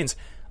all of the scenes.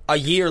 A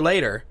year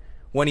later,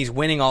 when he's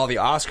winning all the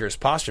Oscars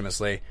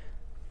posthumously,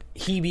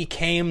 he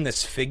became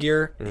this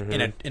figure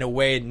in a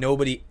way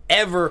nobody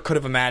ever could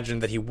have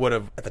imagined that he would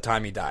have at the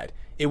time he died.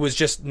 It was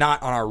just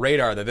not on our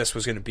radar that this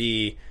was going to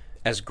be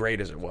as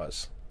great as it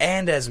was.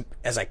 And as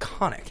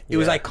iconic. It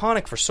was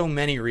iconic for so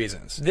many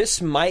reasons.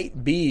 This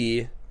might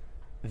be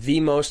the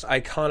most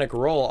iconic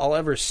role I'll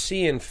ever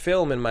see in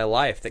film in my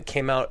life that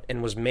came out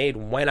and was made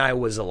when I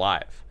was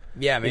alive.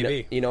 Yeah,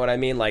 maybe. You know what I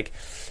mean? Like,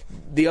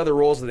 the other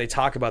roles that they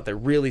talk about that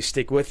really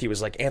stick with you is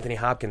like Anthony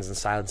Hopkins in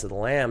Silence of the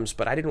Lambs,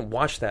 but I didn't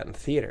watch that in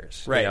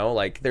theaters. Right. You know,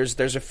 like there's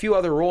a few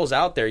other roles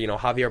out there. You know,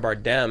 Javier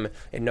Bardem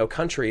in No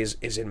Country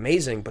is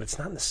amazing, but it's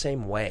not in the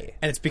same way.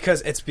 And it's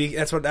because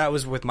that's what that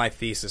was with my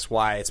thesis.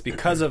 Why? It's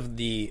because of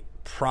the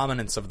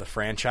prominence of the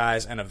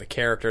franchise and of the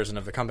characters and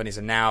of the companies,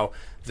 and now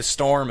the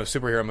storm of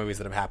superhero movies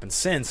that have happened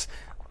since.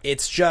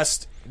 It's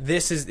just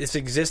this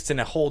exists in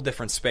a whole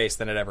different space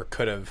than it ever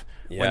could have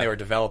when they were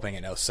developing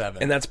it in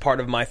 07. And that's part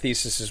of my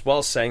thesis as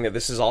well, saying that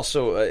this is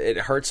also it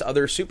hurts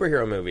other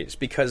superhero movies,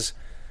 because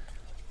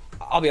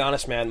I'll be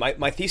honest, man,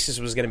 my thesis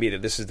was going to be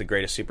that this is the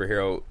greatest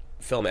superhero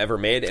film ever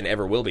made and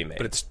ever will be made.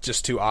 But it's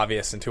just too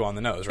obvious and too on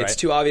the nose, right? It's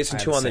too obvious and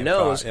too on the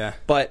nose. Yeah.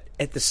 But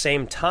at the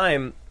same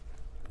time,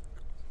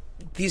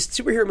 these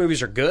superhero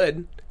movies are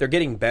good. They're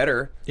getting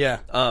better. Yeah.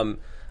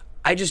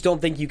 I just don't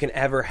think you can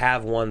ever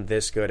have one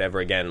this good ever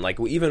again. Like,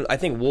 even I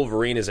think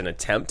Wolverine is an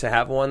attempt to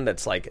have one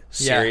that's like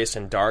serious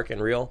and dark and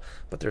real,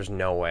 but there's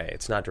no way.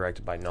 It's not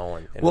directed by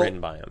Nolan and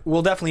written by him.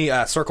 We'll definitely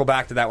circle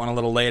back to that one a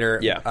little later.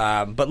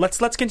 Yeah. But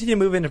let's continue to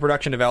move into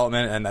production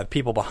development and the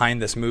people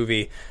behind this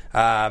movie.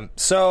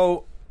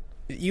 So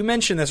you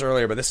mentioned this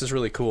earlier, but this is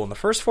really cool. In the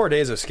first 4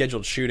 days of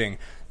scheduled shooting,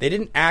 they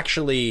didn't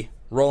actually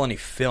roll any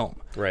film.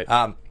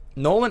 Right.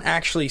 Nolan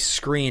actually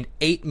screened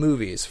 8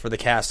 movies for the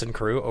cast and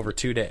crew over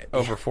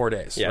 4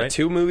 days. Yeah, right?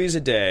 2 movies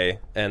a day,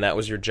 and that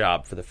was your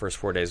job for the first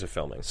 4 days of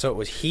filming. So it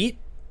was Heat,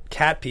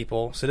 Cat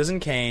People, Citizen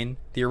Kane,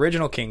 the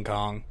original King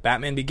Kong,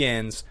 Batman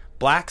Begins,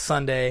 Black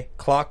Sunday,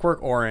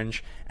 Clockwork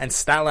Orange, and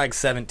Stalag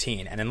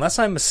 17. And unless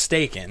I'm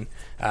mistaken,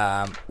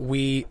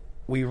 we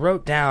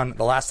wrote down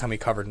the last time we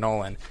covered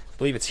Nolan, I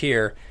believe it's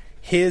here,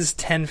 his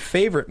 10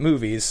 favorite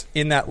movies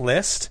in that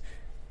list.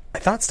 I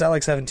thought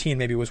Stalag 17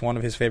 maybe was one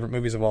of his favorite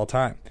movies of all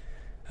time.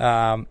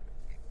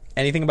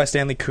 Anything by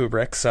Stanley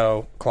Kubrick,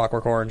 so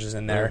Clockwork Orange is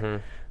in there. Mm-hmm.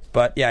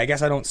 But yeah, I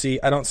guess I don't see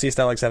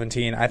Stalag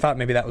 17. I thought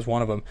maybe that was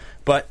one of them.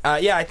 But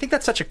yeah, I think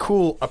that's such a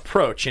cool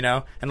approach, you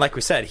know. And like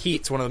we said,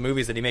 Heat's one of the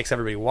movies that he makes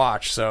everybody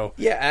watch. So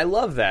yeah, I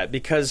love that,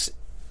 because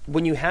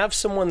when you have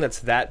someone that's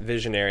that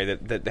visionary,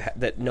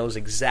 that knows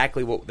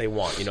exactly what they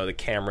want, you know, the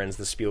Camerons,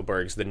 the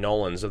Spielbergs, the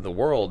Nolans of the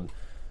world,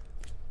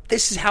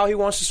 this is how he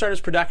wants to start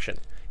his production.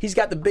 He's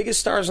got the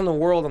biggest stars in the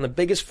world on the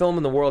biggest film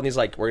in the world, and he's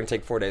like, we're going to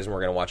take 4 days and we're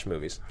going to watch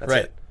movies. That's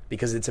right. it.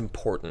 Because it's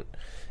important.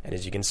 And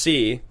as you can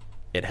see,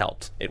 it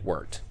helped. It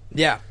worked.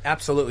 Yeah,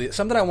 absolutely.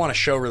 Something I want to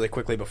show really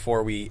quickly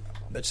before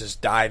let's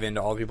just dive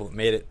into all the people that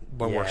made it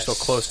when we're so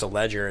close to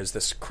Ledger is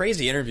this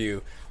crazy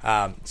interview.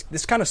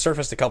 This kind of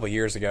surfaced a couple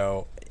years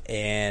ago,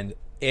 and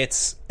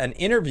it's an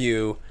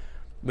interview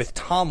with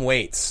Tom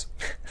Waits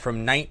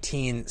from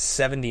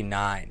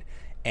 1979.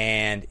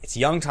 And it's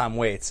young Tom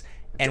Waits.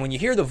 And when you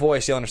hear the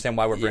voice, you'll understand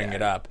why we're bringing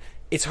it up.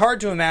 It's hard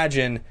to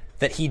imagine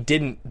that he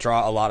didn't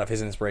draw a lot of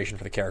his inspiration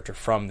for the character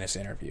from this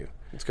interview.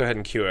 Let's go ahead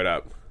and cue it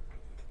up.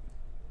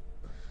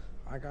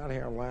 I got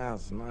here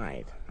last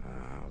night.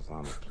 I was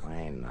on a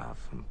plane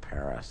from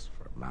Paris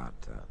for about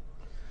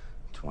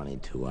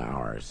 22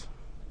 hours.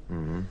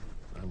 Mm-hmm.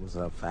 It was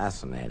a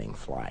fascinating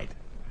flight.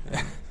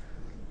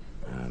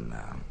 And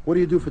what do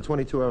you do for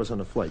 22 hours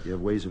on a flight? You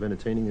have ways of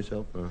entertaining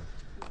yourself?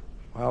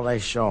 well, they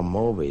show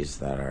movies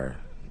that are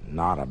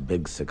not a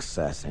big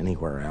success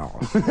anywhere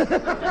else. They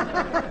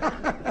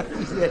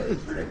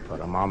put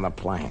them on the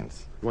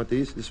planes. You want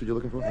these? This is what you're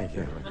looking for? Thank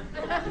you.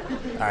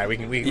 All right, we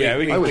can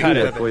cut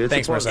it. it.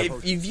 Thanks,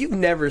 Marcel. If you've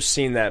never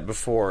seen that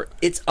before,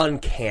 it's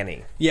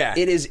uncanny. Yeah.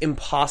 It is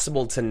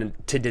impossible to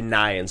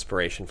deny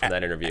inspiration from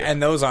that interview.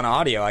 And those on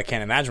audio, I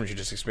can't imagine what you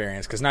just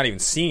experienced, because not even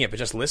seeing it, but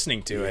just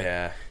listening to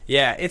it.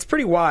 Yeah, it's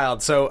pretty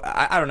wild. So,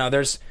 I don't know,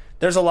 there's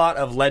a lot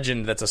of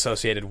legend that's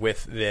associated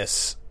with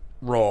this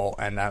role,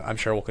 and I'm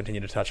sure we'll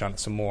continue to touch on it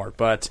some more.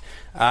 But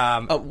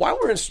while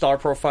we're in star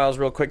profiles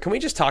real quick, can we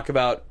just talk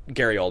about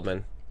Gary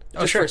Oldman?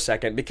 Just for a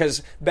second,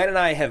 because Ben and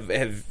I have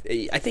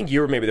I think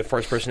you were maybe the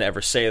first person to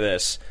ever say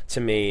this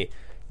to me.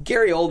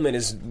 Gary Oldman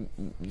is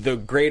the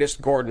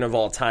greatest Gordon of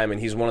all time,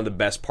 and he's one of the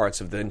best parts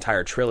of the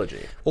entire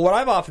trilogy. Well, what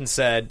I've often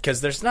said,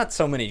 because there's not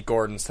so many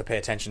Gordons to pay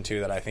attention to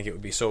that I think it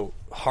would be so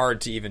hard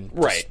to even,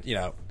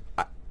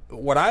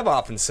 what I've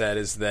often said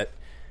is that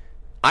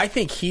I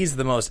think he's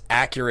the most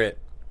accurate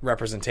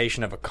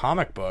representation of a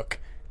comic book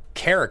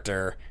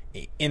character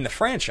in the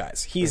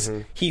franchise.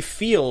 He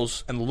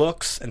feels and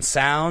looks and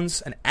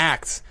sounds and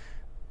acts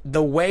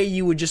the way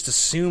you would just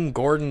assume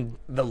Gordon.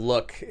 The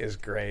look is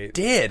great.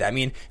 Did. I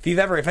mean,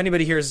 if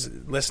anybody here is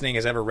listening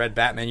has ever read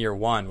Batman Year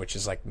One, which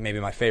is like maybe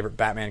my favorite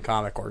Batman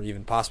comic, or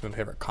even possibly my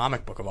favorite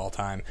comic book of all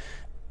time,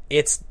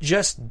 it's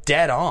just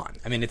dead on.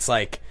 I mean, it's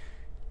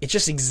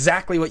just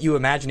exactly what you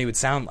imagine he would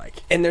sound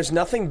like. And there's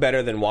nothing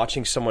better than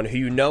watching someone who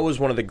you know is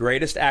one of the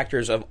greatest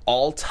actors of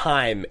all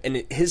time,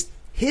 and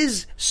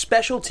his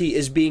specialty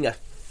is being a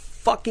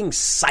fucking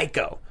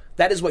psycho.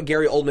 That is what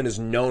Gary Oldman is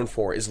known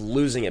for, is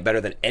losing it better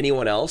than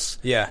anyone else.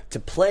 Yeah. To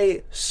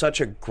play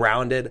such a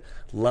grounded,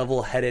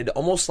 level-headed,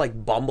 almost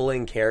like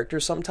bumbling character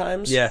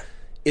sometimes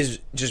is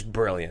just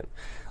brilliant.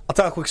 I'll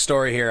tell a quick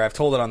story here. I've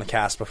told it on the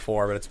cast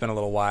before, but it's been a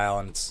little while,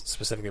 and it's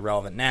specifically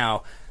relevant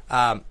now.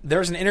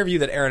 There's an interview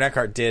that Aaron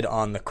Eckhart did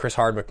on the Chris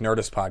Hardwick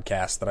Nerdist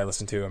podcast that I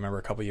listened to, I remember,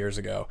 a couple years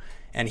ago,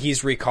 and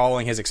he's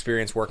recalling his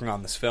experience working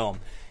on this film.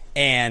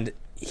 And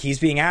he's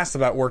being asked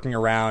about working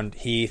around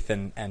Heath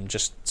and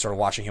just sort of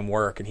watching him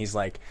work, and he's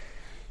like,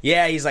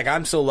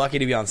 I'm so lucky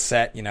to be on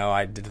set. You know,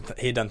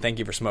 he had done Thank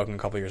You for Smoking a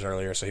couple years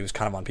earlier, so he was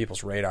kind of on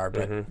people's radar.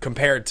 But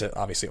compared to,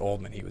 obviously,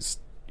 Oldman, he was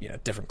a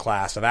different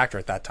class of actor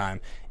at that time.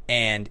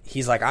 And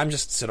he's like, I'm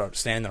just sort of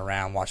standing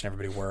around watching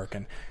everybody work,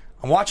 and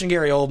I'm watching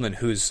Gary Oldman,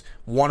 who's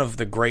one of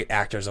the great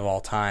actors of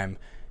all time,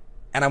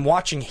 and I'm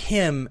watching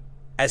him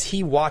as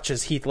he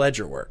watches Heath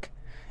Ledger work.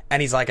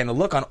 And he's like, and the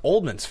look on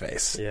Oldman's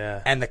face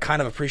and the kind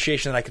of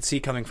appreciation that I could see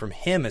coming from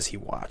him as he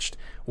watched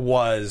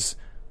was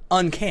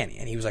uncanny.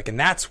 And he was like, and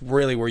that's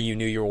really where you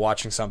knew you were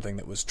watching something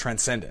that was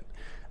transcendent.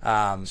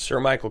 Sir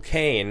Michael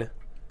Caine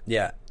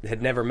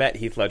had never met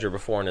Heath Ledger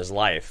before in his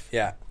life.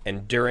 Yeah.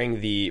 And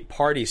during the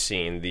party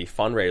scene, the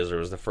fundraiser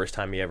was the first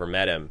time he ever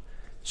met him.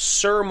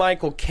 Sir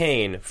Michael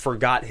Caine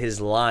forgot his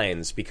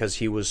lines because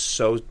he was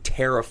so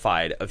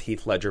terrified of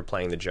Heath Ledger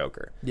playing the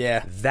Joker.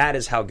 Yeah. That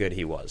is how good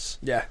he was.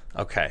 Yeah.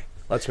 Okay.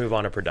 Let's move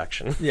on to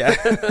production. Yeah.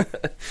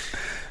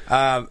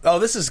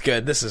 This is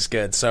good. This is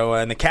good. So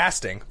in the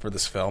casting for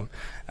this film,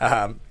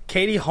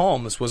 Katie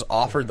Holmes was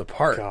offered the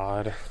part.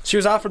 God. She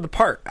was offered the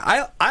part.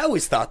 I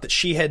always thought that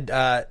she had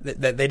that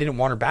they didn't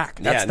want her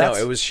back.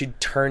 It was she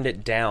turned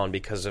it down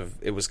because of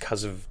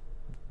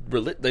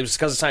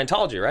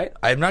Scientology, right?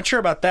 I'm not sure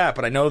about that,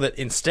 but I know that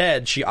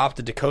instead she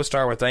opted to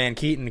co-star with Diane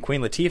Keaton and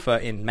Queen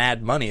Latifah in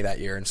Mad Money that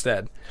year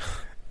instead.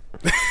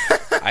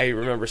 I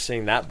remember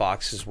seeing that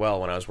box as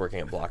well when I was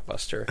working at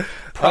Blockbuster.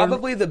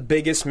 Probably the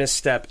biggest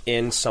misstep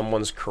in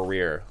someone's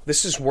career.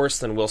 This is worse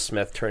than Will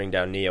Smith turning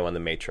down Neo in The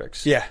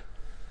Matrix. Yeah.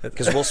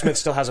 Because Will Smith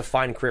still has a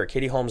fine career.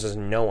 Katie Holmes is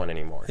no one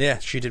anymore. Yeah,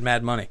 she did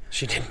Mad Money.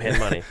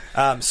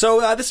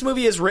 So this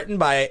movie is written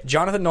by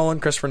Jonathan Nolan,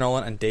 Christopher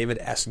Nolan, and David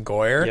S.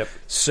 Goyer. Yep.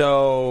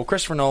 So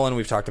Christopher Nolan,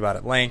 we've talked about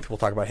at length. We'll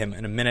talk about him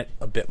in a minute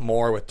a bit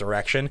more with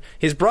direction.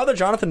 His brother,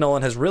 Jonathan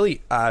Nolan, has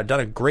really done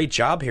a great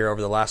job here over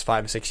the last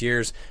 5 to 6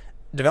 years,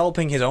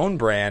 developing his own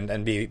brand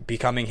and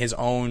becoming his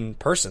own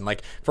person.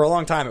 Like, for a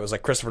long time, it was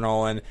like Christopher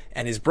Nolan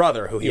and his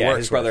brother, who he works with.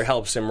 His brother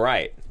helps him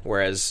write.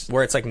 Where it's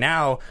like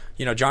now,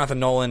 Jonathan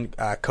Nolan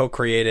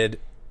co-created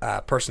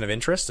Person of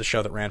Interest, the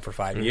show that ran for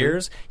 5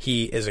 years.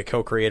 He is a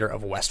co-creator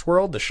of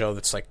Westworld, the show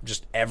that's like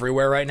just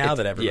everywhere right now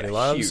that everybody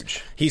loves.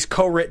 Huge. He's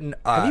co-written...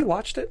 Have you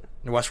watched it?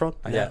 Westworld?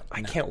 Yeah.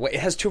 I can't wait. It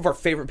has 2 of our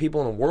favorite people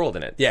in the world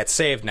in it. Yeah, it's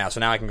saved now, so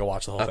now I can go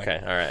watch the whole thing.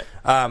 Okay,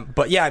 all right.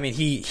 But yeah, I mean,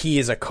 he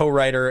is a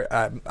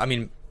co-writer.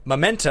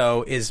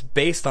 Memento is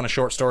based on a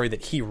short story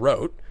that he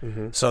wrote,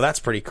 so that's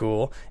pretty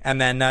cool.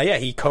 And then,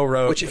 he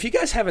co-wrote... Which, if you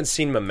guys haven't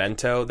seen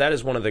Memento, that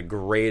is one of the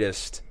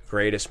greatest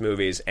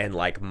movies and,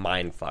 like,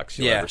 mindfucks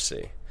you'll ever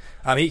see.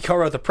 He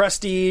co-wrote The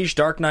Prestige,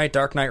 Dark Knight,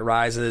 Dark Knight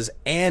Rises,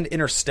 and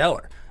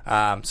Interstellar.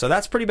 So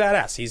that's pretty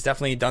badass. He's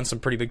definitely done some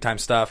pretty big time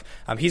stuff.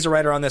 He's a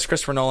writer on this,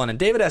 Christopher Nolan, and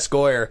David S.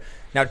 Goyer.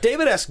 Now,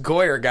 David S.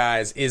 Goyer,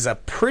 guys, is a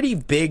pretty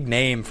big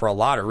name for a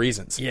lot of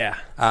reasons. Yeah.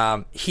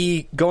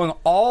 He, going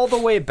all the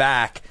way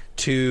back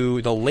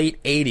to the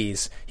late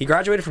 80s, he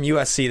graduated from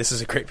USC. This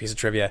is a great piece of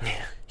trivia.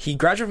 Yeah. He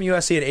graduated from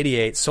USC at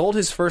 88, sold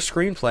his first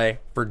screenplay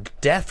for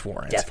Death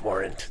Warrant. Death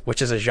Warrant.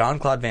 Which is a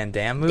Jean-Claude Van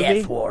Damme movie.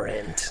 Death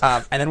Warrant.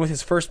 And then with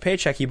his first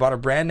paycheck, he bought a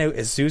brand new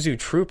Isuzu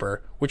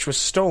Trooper, which was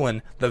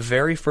stolen the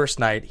very first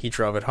night he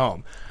drove it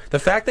home. The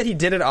fact that he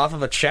did it off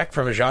of a check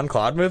from a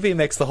Jean-Claude movie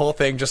makes the whole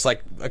thing just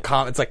like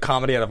it's like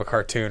comedy out of a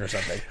cartoon or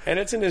something. And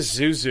it's in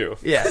Isuzu.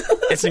 Yeah,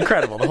 it's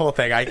incredible, the whole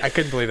thing. I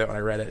couldn't believe it when I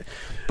read it.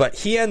 But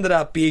he ended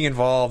up being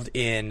involved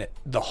in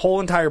the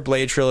whole entire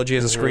Blade trilogy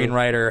as a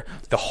screenwriter,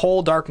 the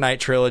whole Dark Knight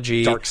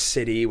trilogy. Dark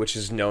City, which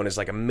is known as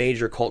like a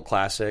major cult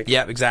classic.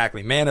 Yeah,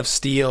 exactly. Man of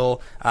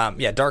Steel.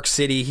 Dark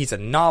City. He's a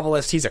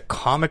novelist. He's a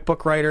comic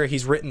book writer.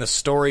 He's written the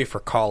story for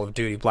Call of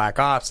Duty Black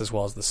Ops as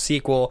well as the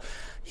sequel.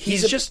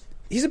 He's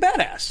a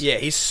badass. Yeah,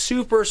 he's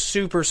super,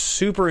 super,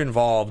 super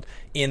involved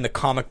in the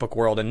comic book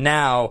world, and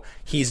now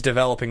he's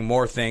developing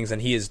more things,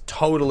 and he is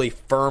totally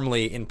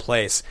firmly in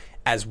place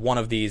as one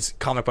of these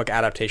comic book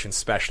adaptation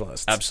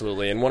specialists.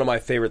 Absolutely, and one of my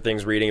favorite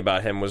things reading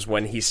about him was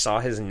when he saw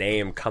his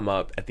name come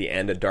up at the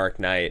end of Dark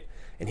Knight,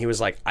 and he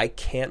was like, I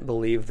can't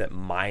believe that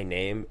my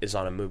name is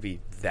on a movie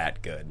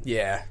that good.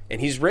 Yeah.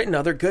 And he's written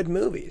other good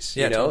movies,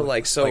 you know? Totally.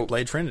 Like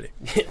Blade Trinity.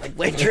 Like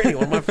Blade Trinity,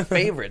 one of my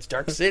favorites,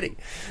 Dark City.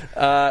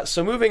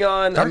 So moving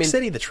on. Dark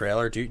City, the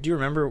trailer. Do you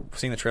remember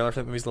seeing the trailer for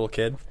that movie as a little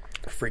kid?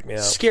 Freaked me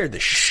out. Scared the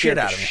shit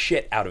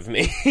out of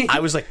me.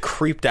 I was like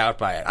creeped out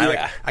by it.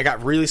 I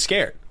got really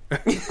scared.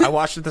 I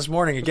watched it this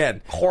morning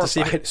again.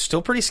 Horrified. It's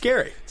still pretty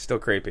scary. Still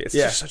creepy. It's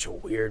just such a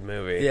weird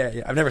movie.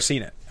 Yeah. I've never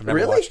seen it. I've never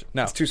really? watched it.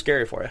 No. It's too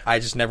scary for you. I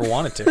just never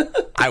wanted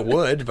to. I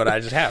would, but I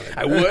just haven't.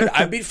 I would.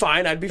 I'd be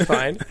fine.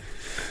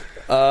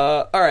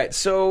 All right.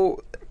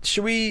 So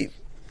should we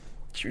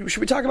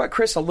talk about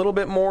Chris a little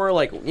bit more?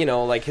 Like, you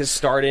know, like his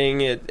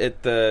starting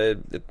at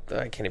the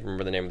I can't even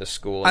remember the name of the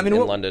school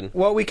in London.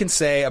 What we can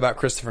say about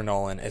Christopher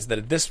Nolan is that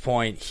at this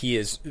point he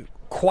is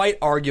quite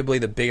arguably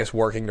the biggest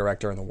working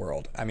director in the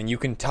world. I mean, you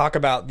can talk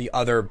about the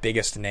other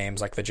biggest names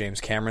like the James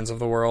Camerons of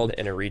the world.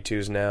 The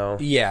Inarritus now.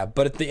 Yeah,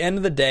 but at the end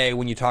of the day,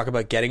 when you talk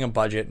about getting a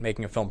budget,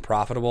 making a film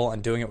profitable,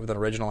 and doing it with an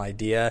original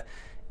idea,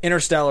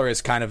 Interstellar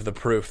is kind of the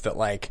proof that,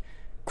 like,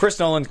 Chris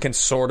Nolan can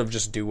sort of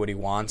just do what he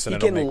wants and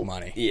it'll make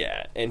money.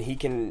 Yeah, and he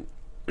can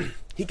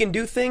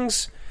do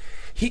things.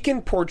 He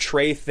can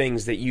portray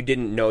things that you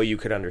didn't know you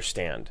could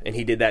understand, and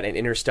he did that in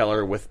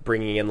Interstellar with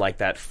bringing in like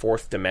that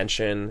fourth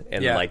dimension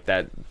and like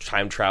that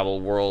time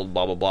travel world,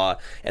 blah blah blah.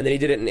 And then he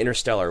did it in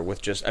Interstellar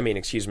with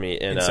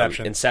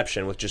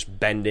Inception with just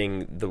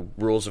bending the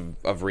rules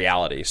of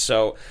reality.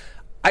 So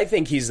I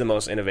think he's the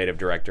most innovative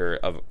director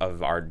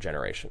of our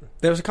generation.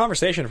 There was a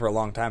conversation for a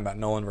long time about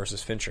Nolan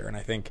versus Fincher, and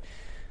I think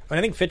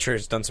Fincher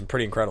has done some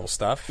pretty incredible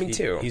stuff. Me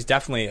too. He's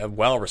definitely a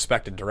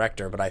well-respected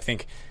director, but I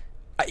think,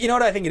 you know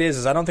what I think it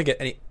is I don't think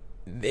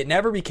it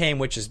never became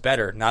which is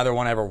better. Neither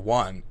one ever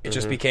won. It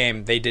just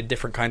became they did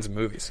different kinds of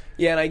movies.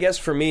 Yeah, and I guess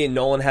for me,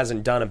 Nolan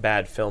hasn't done a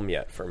bad film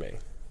yet for me.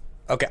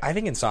 Okay, I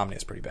think Insomnia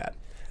is pretty bad.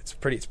 It's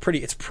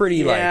pretty.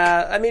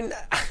 Yeah, I mean,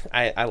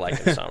 I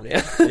like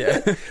Insomnia.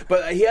 Yeah,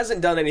 but he hasn't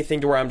done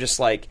anything to where I'm just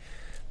like,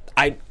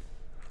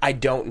 I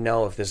don't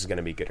know if this is going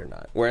to be good or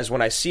not. Whereas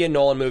when I see a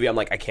Nolan movie, I'm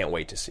like, I can't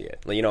wait to see it.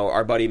 You know,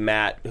 our buddy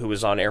Matt, who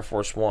was on Air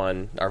Force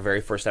One, our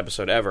very first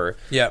episode ever,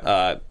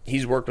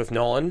 he's worked with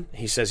Nolan.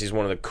 He says he's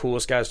one of the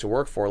coolest guys to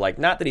work for. Like,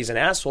 not that he's an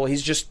asshole,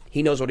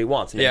 he knows what he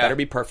wants. And it better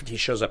be perfect. He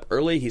shows up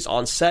early, he's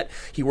on set,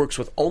 he works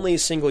with only a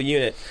single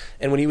unit.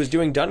 And when he was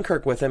doing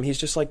Dunkirk with him, he's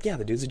just like, yeah,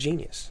 the dude's a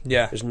genius.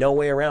 Yeah. There's no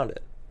way around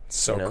it.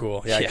 So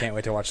cool. Yeah, I can't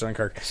wait to watch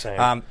Dunkirk.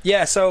 Same.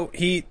 So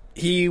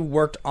he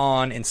worked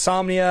on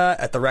Insomnia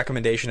at the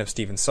recommendation of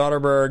Steven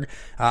Soderbergh.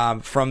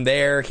 From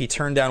there, he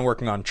turned down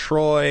working on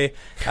Troy.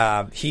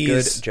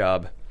 Good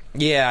job.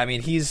 Yeah, I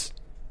mean, he's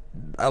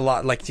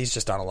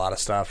just done a lot of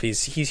stuff.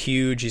 He's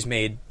huge. He's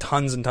made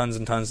tons and tons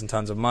and tons and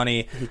tons of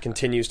money. He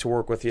continues to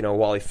work with,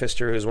 Wally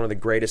Pfister, who's one of the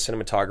greatest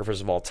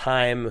cinematographers of all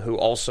time, who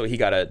also he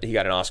got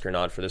an Oscar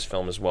nod for this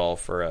film as well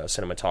for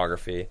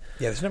cinematography.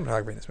 Yeah, the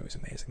cinematography in this movie is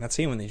amazing. That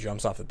scene when he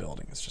jumps off the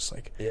building is just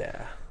like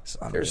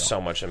there's so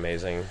much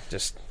amazing.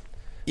 Just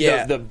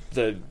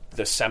the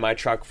semi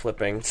truck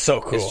flipping,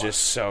 so cool. It's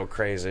just so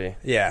crazy.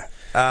 Yeah.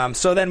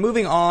 So then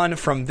moving on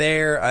from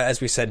there, as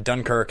we said,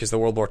 Dunkirk is the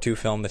World War II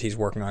film that he's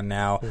working on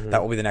now.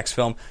 That will be the next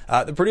film.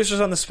 The producers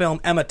on this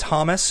film, Emma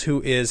Thomas,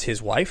 who is his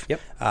wife.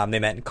 Yep. They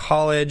met in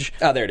college.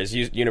 Oh, there it is.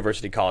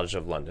 University College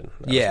of London.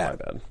 That was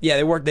my bad. Yeah,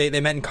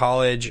 they met in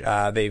college.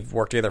 They've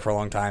worked together for a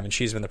long time, and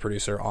she's been the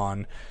producer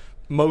on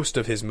most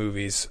of his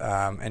movies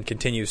and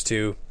continues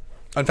to,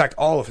 in fact,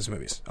 all of his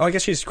movies. Oh, I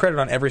guess she's credited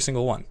on every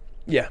single one.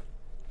 Yeah.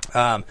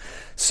 And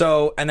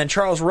then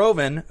Charles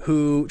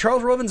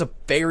Roven's a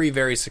very,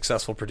 very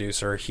successful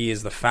producer. He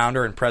is the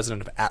founder and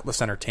president of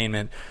Atlas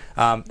Entertainment.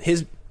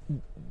 His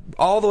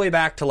all the way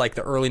back to like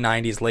the early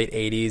 90s, late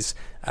 80s,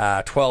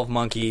 12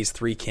 Monkeys,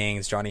 Three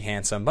Kings, Johnny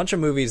Handsome, a bunch of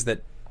movies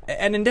that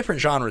and in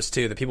different genres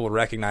too that people would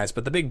recognize,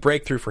 but the big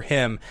breakthrough for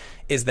him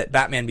is that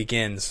Batman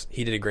Begins,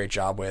 he did a great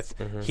job with.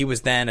 He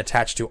was then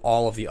attached to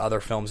all of the other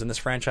films in this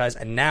franchise,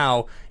 and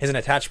now is an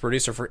attached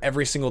producer for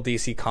every single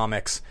DC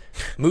Comics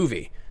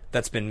movie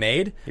that's been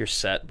made. You're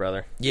set,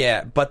 brother.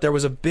 Yeah, but there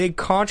was a big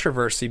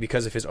controversy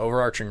because of his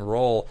overarching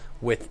role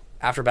with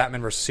after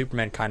Batman vs.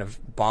 Superman kind of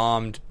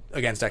bombed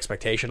against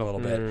expectation a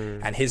little bit,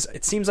 and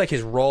it seems like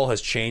his role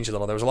has changed a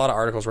little. There was a lot of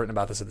articles written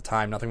about this at the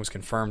time. Nothing was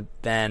confirmed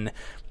then,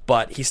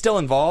 but he's still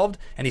involved,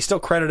 and he's still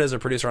credited as a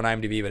producer on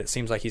IMDb, but it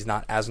seems like he's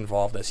not as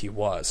involved as he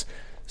was.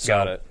 So,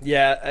 got it.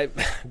 Yeah,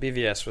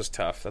 BVS was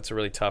tough. That's a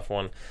really tough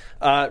one.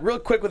 Real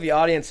quick with the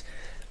audience,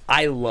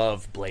 I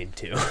love Blade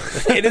 2.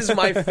 It is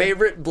my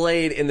favorite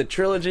Blade in the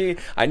trilogy.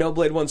 I know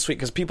Blade 1's sweet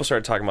because people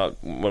started talking about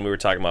when we were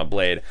talking about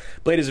Blade.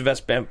 Blade is the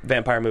best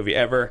vampire movie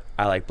ever.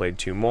 I like Blade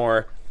 2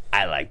 more.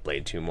 I like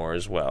Blade 2 more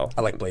as well.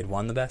 I like Blade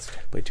 1 the best.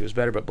 Blade 2 is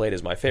better, but Blade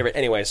is my favorite.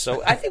 Anyway,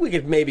 so I think we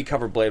could maybe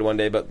cover Blade one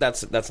day, but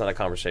that's not a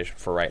conversation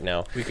for right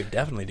now. We could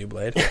definitely do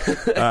Blade.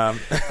 All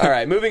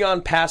right, moving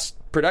on past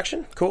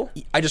production. Cool.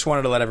 I just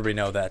wanted to let everybody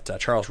know that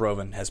Charles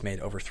Roven has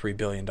made over $3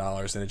 billion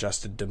in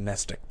adjusted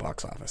domestic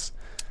box office.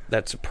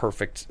 That's a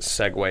perfect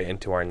segue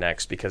into our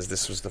next, because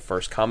this was the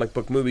first comic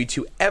book movie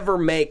to ever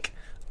make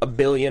 $1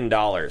 billion.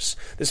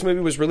 This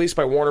movie was released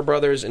by Warner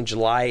Brothers in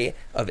July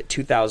of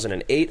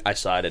 2008. I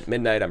saw it at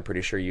midnight. I'm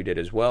pretty sure you did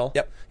as well.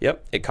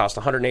 Yep. It cost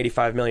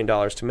 $185 million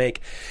to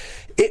make.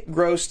 It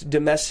grossed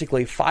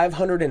domestically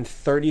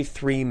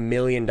 $533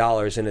 million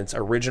in its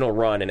original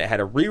run, and it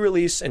had a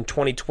re-release in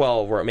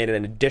 2012 where it made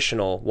an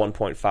additional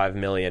 $1.5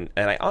 million.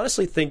 And I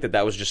honestly think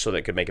that was just so that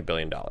it could make $1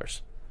 billion.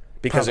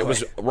 Because Probably. It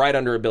was right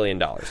under $1 billion.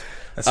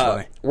 That's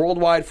funny.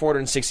 Worldwide,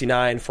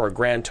 469 for a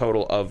grand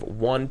total of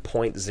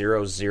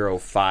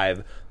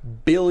 $1.005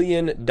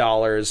 billion.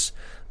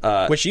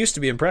 Which used to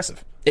be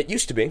impressive. It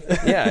used to be.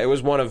 Yeah, it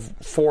was one of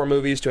 4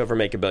 movies to ever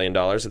make $1 billion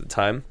at the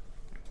time.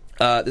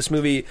 This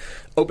movie,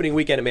 opening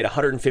weekend, it made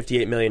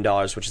 $158 million,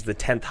 which is the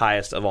 10th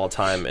highest of all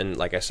time. And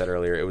like I said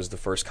earlier, it was the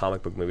first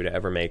comic book movie to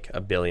ever make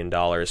 $1 billion.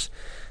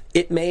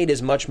 It made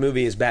as much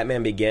movie as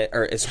Batman Begins,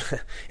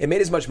 it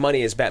made as much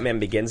money as Batman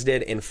Begins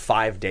did in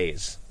 5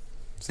 days.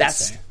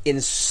 That's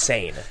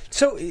insane.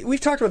 So we've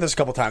talked about this a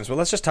couple times, but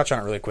let's just touch on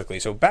it really quickly.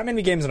 So Batman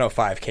Begins in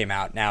 2005 came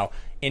out. Now,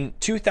 in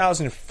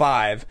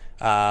 2005,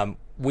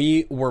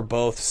 we were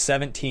both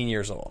 17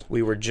 years old.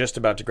 We were just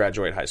about to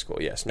graduate high school,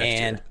 yes, next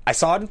year. And I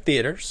saw it in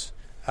theaters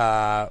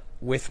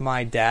with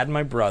my dad and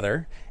my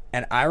brother,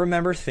 and I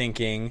remember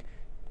thinking,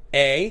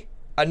 a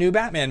new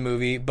Batman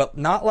movie, but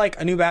not like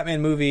a new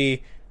Batman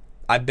movie...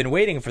 I've been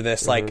waiting for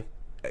this, like,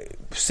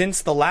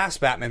 since the last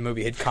Batman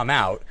movie had come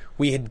out,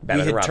 we had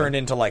turned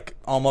into, like,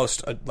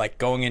 almost, like,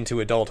 going into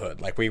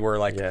adulthood. Like, we were,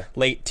 like,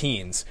 late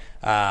teens.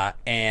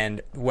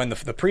 And when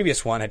the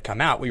previous one had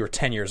come out, we were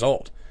 10 years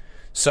old.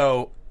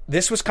 So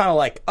this was kind of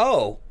like,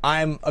 oh,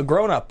 I'm a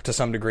grown-up to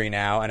some degree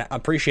now, and I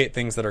appreciate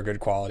things that are good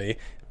quality,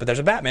 but there's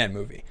a Batman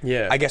movie.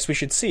 Yeah. I guess we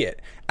should see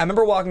it. I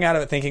remember walking out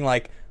of it thinking,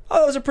 like,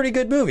 oh, it was a pretty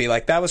good movie.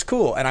 Like, that was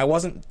cool. And I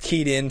wasn't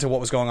keyed into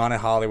what was going on in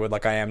Hollywood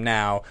like I am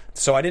now.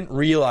 So I didn't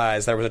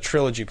realize there was a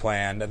trilogy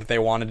planned and that they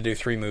wanted to do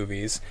 3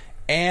 movies.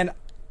 And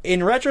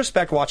in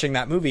retrospect, watching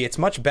that movie, it's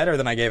much better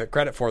than I gave it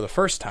credit for the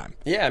first time.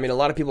 Yeah, I mean, a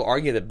lot of people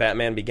argue that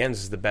Batman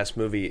Begins is the best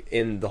movie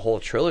in the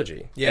whole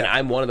trilogy. Yeah. And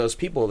I'm one of those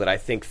people that I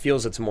think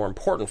feels it's a more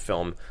important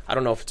film. I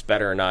don't know if it's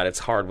better or not. It's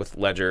hard with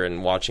Ledger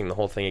and watching the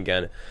whole thing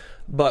again.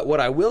 But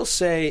what I will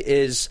say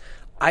is...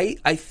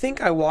 I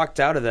think I walked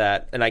out of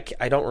that, and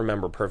I don't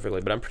remember perfectly,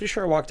 but I'm pretty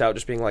sure I walked out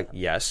just being like,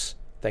 yes,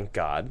 thank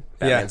God,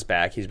 Batman's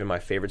back. He's been my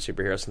favorite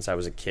superhero since I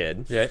was a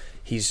kid. Yeah.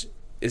 This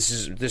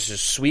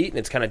is sweet, and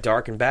it's kind of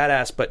dark and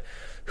badass, but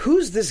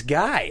who's this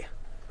guy?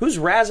 Who's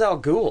Ra's al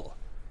Ghul?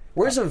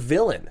 Where's a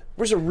villain?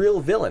 Where's a real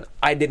villain?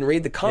 I didn't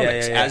read the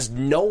comics, as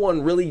no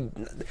one really...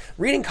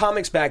 Reading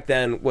comics back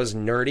then was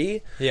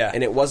nerdy,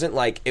 and it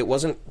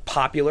wasn't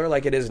popular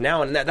like it is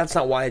now, and that's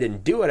not why I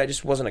didn't do it. I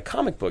just wasn't a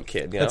comic book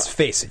kid. Let's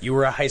face it, you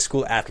were a high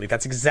school athlete.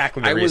 That's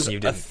exactly the reason you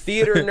didn't. I was a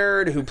theater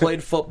nerd who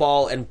played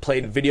football and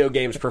played video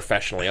games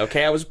professionally,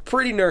 okay? I was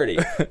pretty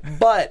nerdy,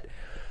 but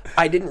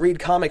I didn't read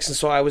comics, and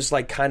so I was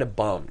like kind of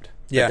bummed.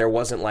 Yeah. There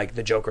wasn't like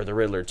the Joker, the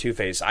Riddler,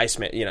 Two-Face,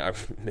 Iceman,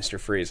 Mr.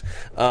 Freeze.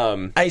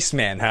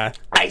 Iceman, huh?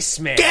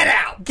 Iceman. Get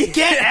out!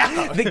 Get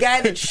out! The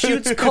guy that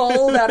shoots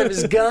cold out of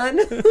his gun.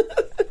 The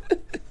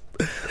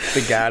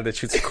guy that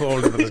shoots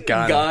cold out of his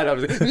gun. God, I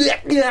was...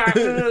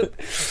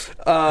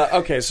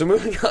 Okay, so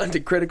moving on to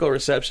critical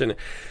reception.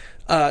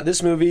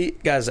 This movie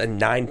got a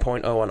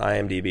 9.0 on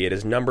IMDb. It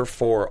is number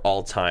 4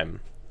 all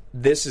time.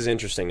 This is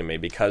interesting to me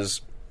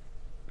because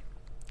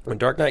when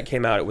Dark Knight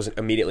came out, it was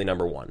immediately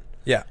number 1.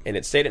 Yeah. And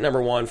it stayed at number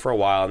 1 for a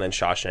while, and then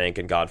Shawshank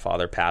and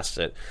Godfather passed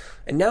it.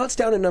 And now it's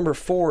down to number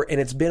 4,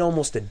 and it's been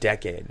almost a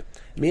decade.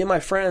 Me and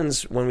my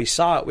friends, when we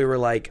saw it, we were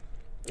like,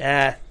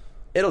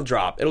 it'll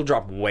drop. It'll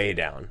drop way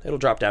down. It'll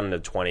drop down into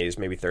the 20s,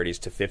 maybe 30s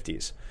to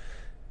 50s.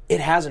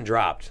 It hasn't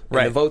dropped.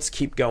 Right. And the votes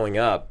keep going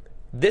up.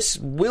 this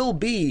will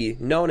be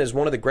known as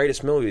one of the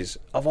greatest movies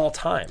of all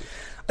time.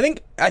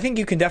 I think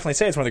you can definitely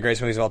say it's one of the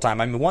greatest movies of all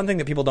time. I mean, one thing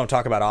that people don't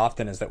talk about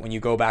often is that when you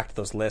go back to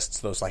those lists,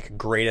 those like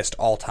greatest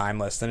all-time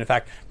lists, and in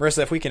fact,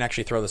 Marissa, if we can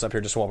actually throw this up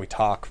here just while we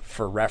talk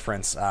for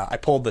reference, I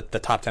pulled the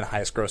top 10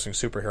 highest-grossing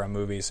superhero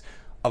movies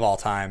of all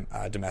time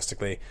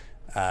domestically.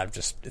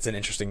 It's an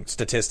interesting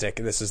statistic.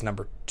 This is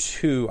number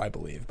 2, I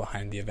believe,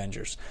 behind the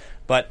Avengers.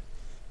 But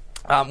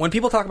when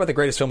people talk about the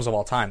greatest films of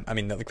all time, I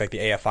mean, like the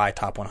AFI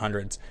top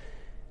 100s,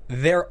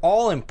 they're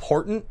all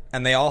important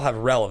and they all have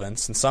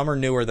relevance, and some are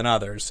newer than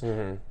others.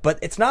 Mm-hmm. But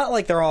it's not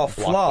like they're all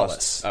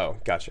flawless. Oh,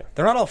 gotcha.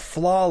 They're not all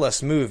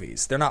flawless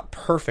movies. They're not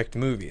perfect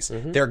movies.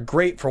 Mm-hmm. They're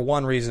great for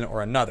one reason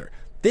or another.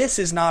 This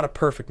is not a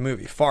perfect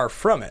movie. Far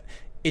from it.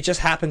 It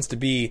just happens to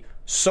be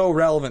so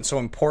relevant, so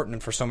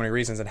important for so many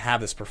reasons, and have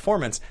this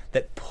performance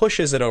that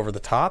pushes it over the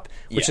top,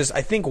 which is,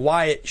 I think,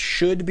 why it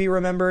should be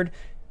remembered.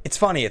 It's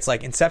funny. It's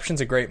like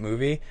Inception's a great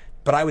movie,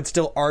 but I would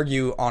still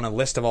argue on a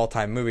list of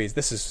all-time movies,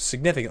 this is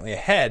significantly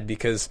ahead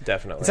because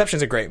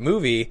Inception's a great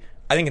movie.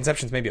 I think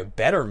Inception's maybe a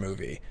better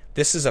movie.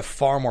 This is a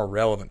far more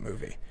relevant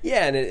movie.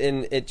 Yeah,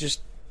 and it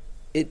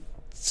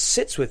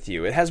sits with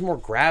you. It has more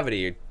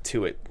gravity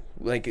to it.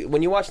 Like,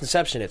 when you watch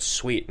Inception, it's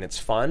sweet and it's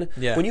fun.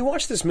 Yeah. When you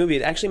watch this movie,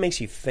 it actually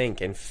makes you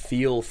think and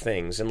feel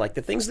things. And, like,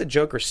 the things that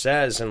Joker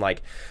says and,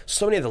 like,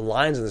 so many of the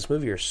lines in this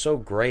movie are so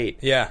great.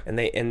 Yeah.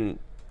 And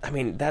I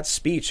mean, that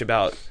speech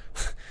about...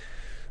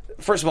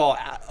 First of all,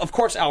 of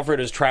course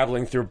Alfred is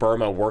traveling through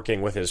Burma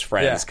working with his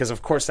friends, because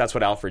of course that's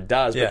what Alfred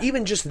does. But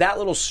even just that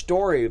little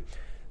story,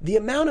 the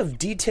amount of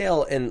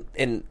detail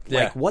and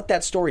like what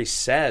that story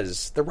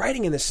says, the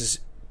writing in this is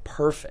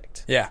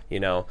perfect. Yeah.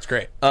 You know? It's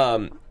great.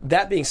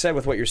 That being said,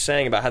 with what you're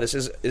saying about how this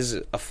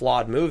is a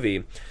flawed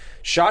movie,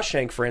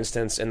 Shawshank, for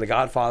instance, and The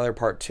Godfather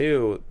Part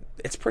 2,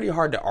 it's pretty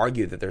hard to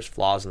argue that there's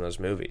flaws in those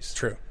movies.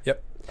 True.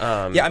 Yep.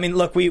 I mean,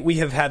 look, we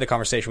have had the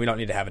conversation. We don't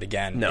need to have it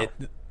again. No.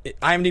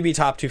 IMDb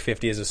Top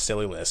 250 is a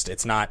silly list.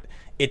 It's not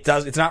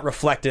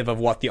reflective of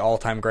what the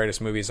all-time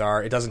greatest movies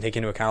are. It doesn't take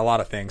into account a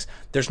lot of things.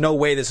 There's no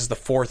way this is the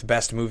 4th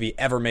best movie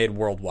ever made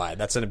worldwide.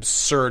 That's an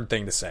absurd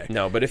thing to say.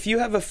 No, but if you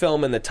have a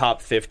film in the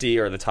top 50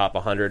 or the top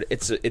 100,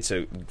 it's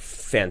a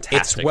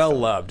fantastic It's well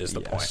loved is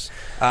the point.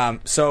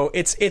 So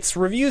its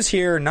reviews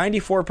here,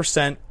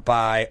 94%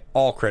 by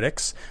all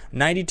critics,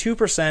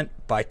 92%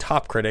 by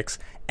top critics,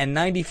 and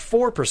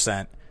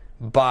 94%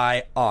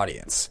 by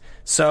audience.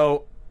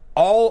 So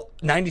all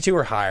 92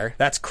 or higher.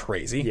 That's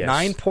crazy. Yes.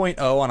 9.0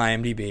 on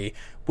IMDb,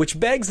 which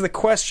begs the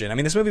question. I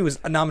mean, this movie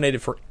was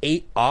nominated for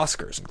 8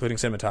 Oscars, including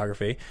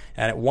cinematography,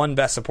 and it won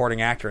Best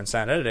Supporting Actor in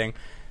Sound Editing.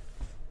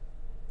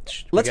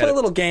 Let's play a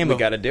little game. We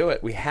got to do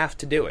it. We have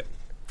to do it.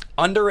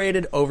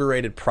 Underrated,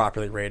 overrated,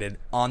 properly rated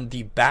on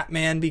the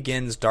Batman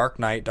Begins, Dark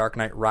Knight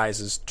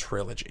Rises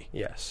trilogy.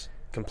 Yes.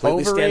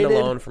 Completely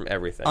standalone from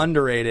everything.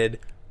 Underrated,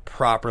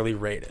 properly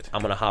rated.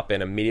 I'm going to hop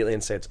in immediately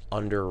and say it's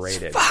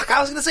underrated. Fuck,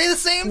 I was going to say the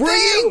same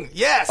thing!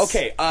 Yes!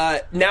 Okay,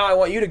 now I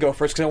want you to go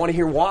first because I want to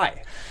hear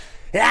why.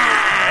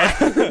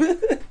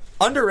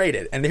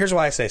 Underrated, and here's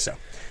why I say so.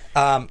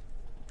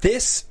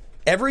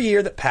 Every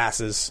year that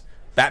passes,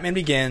 Batman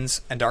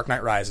Begins and Dark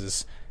Knight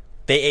Rises,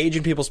 they age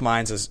in people's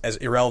minds as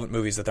irrelevant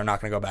movies that they're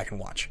not going to go back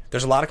and watch.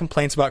 There's a lot of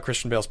complaints about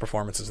Christian Bale's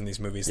performances in these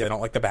movies. Yep. They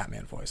don't like the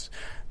Batman voice.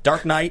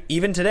 Dark Knight,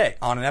 even today,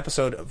 on an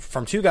episode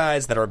from 2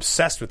 guys that are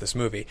obsessed with this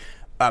movie,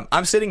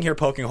 I'm sitting here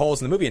poking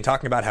holes in the movie and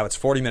talking about how it's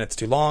 40 minutes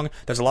too long.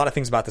 There's a lot of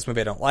things about this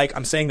movie I don't like.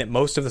 I'm saying that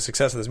most of the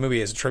success of this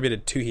movie is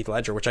attributed to Heath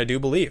Ledger, which I do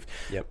believe.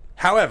 Yep.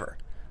 However,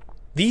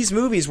 these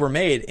movies were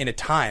made in a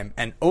time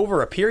and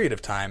over a period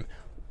of time,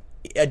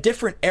 a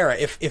different era.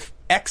 If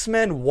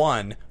X-Men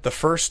 1, the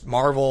first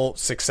Marvel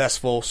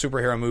successful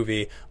superhero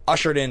movie,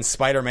 ushered in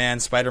Spider-Man,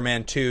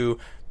 Spider-Man 2,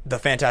 the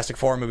Fantastic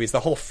Four movies, the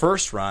whole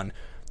first run,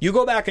 you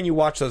go back and you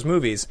watch those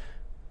movies,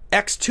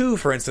 X2,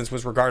 for instance,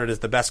 was regarded as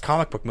the best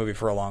comic book movie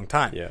for a long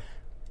time. Yeah.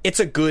 It's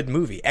a good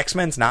movie.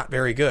 X-Men's not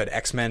very good.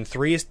 X-Men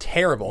 3 is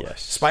terrible.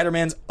 Yes.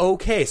 Spider-Man's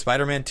okay.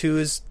 Spider-Man 2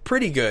 is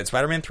pretty good.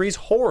 Spider-Man 3 is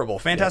horrible.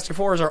 Fantastic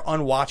Fours are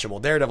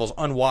unwatchable. Daredevil's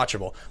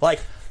unwatchable.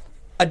 Like,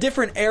 a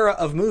different era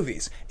of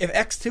movies. If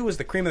X2 was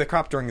the cream of the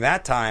crop during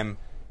that time,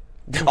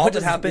 all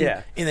that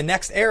happened in the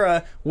next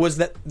era was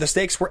that the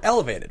stakes were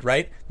elevated,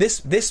 right?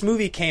 This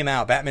movie came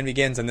out, Batman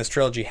Begins, and this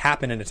trilogy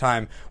happened in a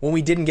time when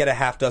we didn't get a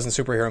half dozen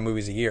superhero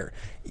movies a year.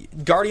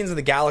 Guardians of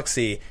the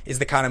Galaxy is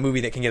the kind of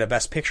movie that can get a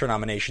Best Picture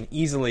nomination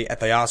easily at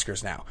the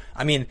Oscars now.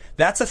 I mean,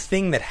 that's a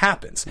thing that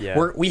happens.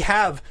 Yeah. We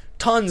have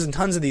tons and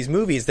tons of these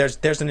movies.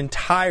 There's an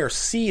entire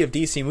sea of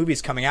DC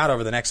movies coming out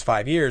over the next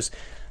 5 years.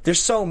 There's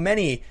so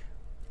many,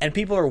 and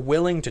people are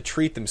willing to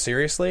treat them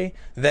seriously,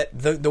 that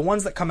the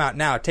ones that come out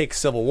now, take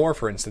Civil War,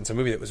 for instance, a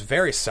movie that was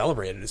very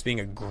celebrated as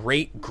being a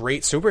great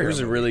superhero movie. It was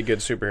a really good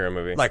superhero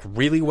movie. Like,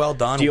 really well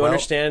done. Do you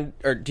understand,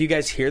 or do you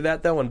guys hear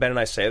that, though, when Ben and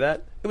I say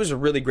that? It was a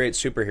really great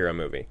superhero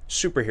movie.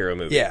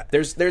 Yeah.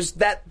 There's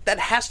that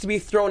has to be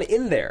thrown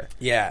in there.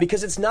 Yeah.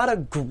 Because it's not a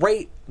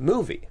great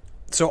movie.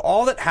 So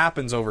all that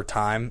happens over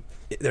time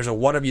there's a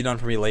 "what have you done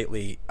for me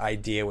lately"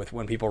 idea with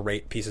when people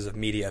rate pieces of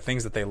media,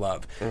 things that they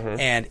love,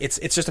 and it's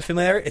just a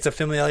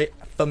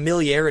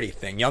familiarity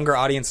thing. Younger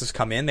audiences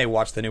come in, they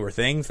watch the newer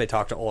things, they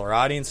talk to older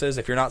audiences.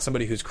 If you're not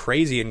somebody who's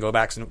crazy and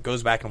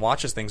goes back and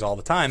watches things all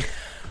the time,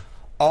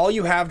 all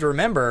you have to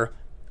remember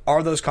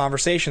are those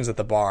conversations at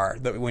the bar,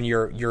 that when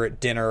you're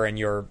at dinner and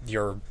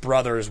your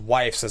brother's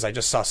wife says, "I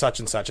just saw such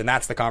and such," and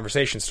that's the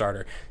conversation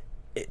starter.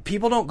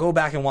 People don't go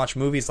back and watch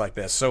movies like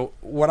this. So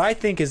what I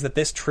think is that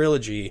this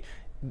trilogy,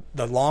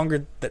 the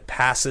longer that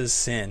passes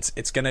since,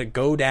 it's going to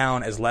go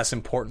down as less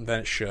important than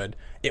it should.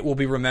 It will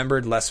be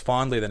remembered less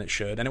fondly than it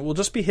should, and it will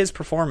just be his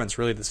performance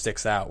really that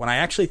sticks out. When I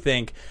actually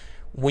think,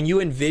 when you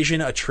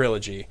envision a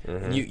trilogy,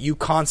 you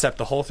concept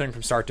the whole thing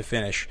from start to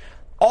finish,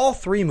 all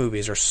three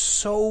movies are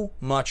so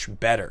much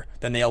better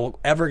than they'll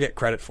ever get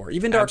credit for.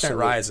 Even Dark Knight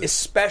Rises.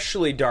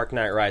 Especially Dark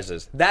Knight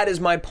Rises. That is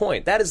my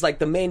point. That is like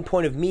the main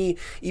point of me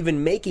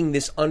even making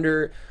this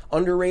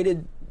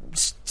underrated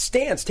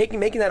stance,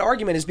 making that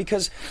argument, is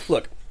because,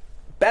 look,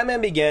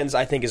 Batman Begins,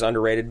 I think, is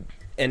underrated,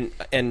 and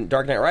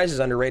Dark Knight Rises is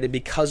underrated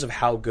because of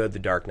how good The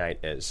Dark Knight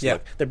is. Yeah.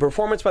 Look, the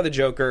performance by the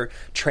Joker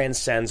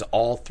transcends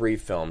all three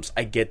films.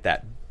 I get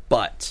that.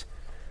 But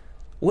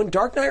when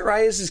Dark Knight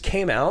Rises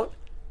came out,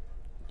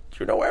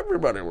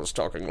 everybody was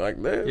talking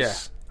like this. Yeah.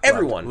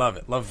 Everyone. Love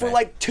it. For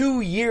like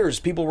 2 years,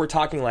 people were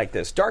talking like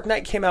this. Dark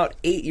Knight came out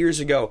 8 years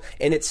ago,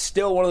 and it's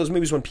still one of those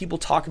movies when people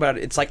talk about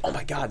it, it's like, oh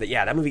my God,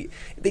 that movie.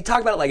 They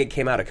talk about it like it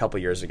came out a couple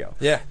years ago.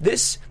 Yeah.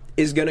 This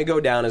is going to go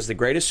down as the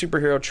greatest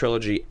superhero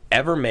trilogy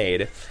ever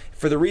made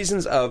for the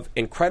reasons of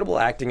incredible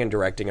acting and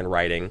directing and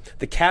writing.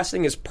 The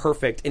casting is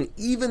perfect, and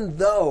even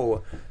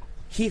though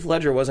Heath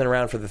Ledger wasn't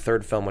around for the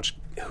third film, which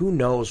who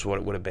knows what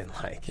it would have been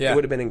like. Yeah. It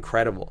would have been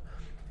incredible.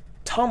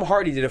 Tom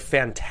Hardy did a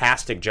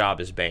fantastic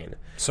job as Bane.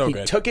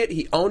 He took it,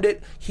 he owned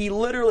it. He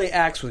literally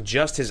acts with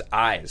just his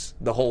eyes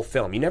the whole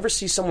film. You never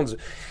see someone's...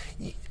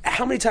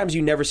 How many times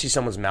you never see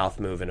someone's mouth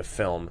move in a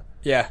film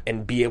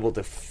and be able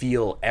to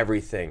feel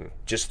everything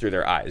just through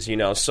their eyes,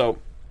 So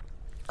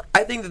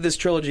I think that this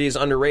trilogy is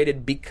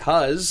underrated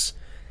because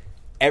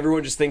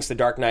everyone just thinks The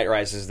Dark Knight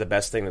Rises is the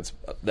best thing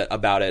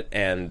about it,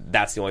 and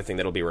that's the only thing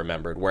that'll be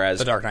remembered. Whereas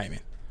The Dark Knight, you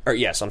mean? Or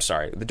yes, I'm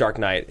sorry. The Dark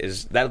Knight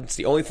that's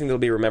the only thing that'll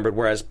be remembered.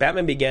 Whereas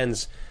Batman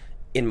Begins,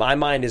 in my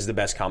mind, is the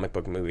best comic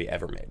book movie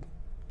ever made.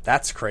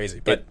 That's crazy.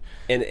 But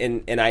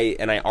and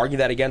I argue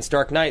that against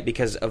Dark Knight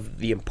because of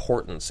the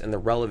importance and the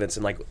relevance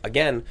and, like,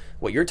 again,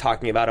 what you're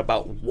talking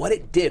about what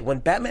it did when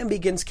Batman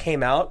Begins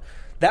came out.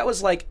 That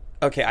was like,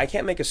 okay, I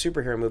can't make a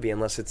superhero movie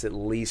unless it's at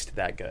least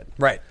that good.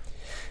 Right.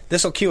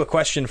 This will cue a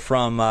question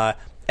from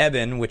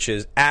Eben, which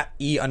is at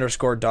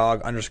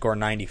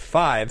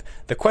 @E_dog_95.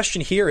 The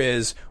question here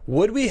is,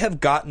 would we have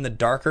gotten the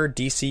darker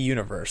DC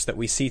universe that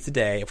we see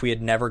today if we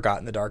had never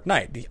gotten The Dark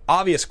Knight? The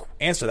obvious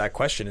answer to that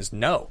question is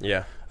no.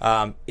 Yeah.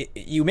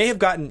 You may have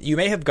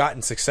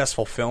gotten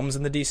successful films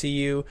in the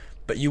DCU,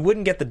 but you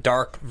wouldn't get the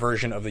dark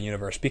version of the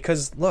universe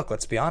because, look,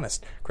 let's be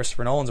honest,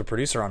 Christopher Nolan's a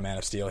producer on Man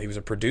of Steel. He was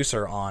a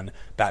producer on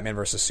Batman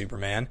vs.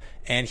 Superman,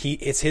 and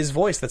it's his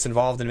voice that's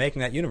involved in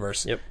making that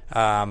universe. Yep.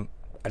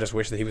 I just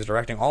wish that he was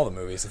directing all the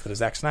movies instead of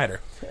Zack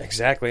Snyder.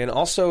 Exactly. And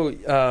also,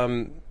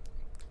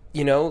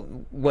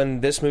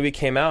 when this movie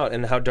came out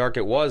and how dark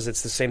it was,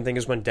 it's the same thing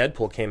as when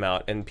Deadpool came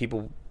out and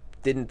people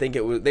didn't think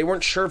they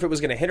weren't sure if it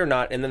was going to hit or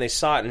not, and then they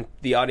saw it and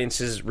the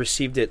audiences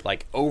received it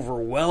like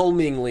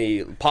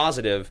overwhelmingly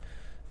positive.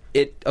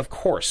 It, of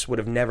course, would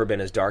have never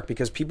been as dark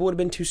because people would have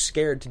been too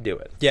scared to do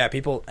it. Yeah,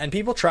 people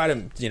try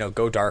to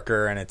go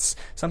darker, and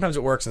sometimes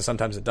it works and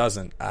sometimes it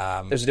doesn't.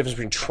 There's a difference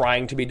between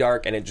trying to be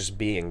dark and it just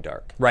being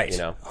dark. Right.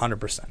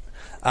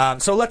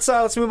 100%. So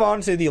let's move on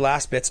to the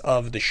last bits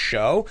of the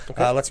show.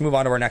 Okay. Let's move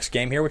on to our next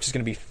game here, which is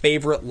going to be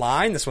Favorite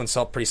Line. This one's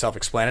pretty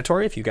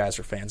self-explanatory. If you guys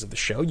are fans of the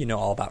show, you know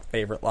all about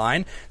Favorite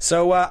Line.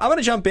 So I'm going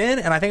to jump in,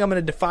 and I think I'm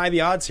going to defy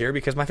the odds here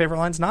because my favorite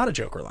line's not a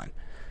Joker line.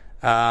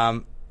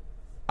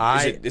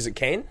 Is it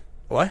Kane?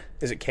 What?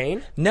 Is it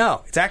Kane?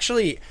 No, it's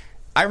actually...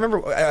 I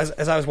remember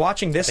as I was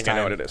watching this time... I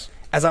know what it is.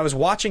 As I was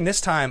watching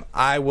this time,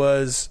 I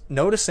was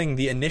noticing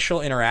the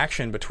initial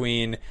interaction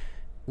between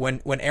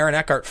when Aaron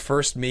Eckhart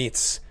first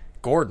meets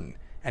Gordon,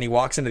 and he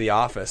walks into the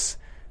office,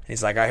 and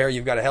he's like, I hear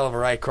you've got a hell of a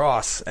right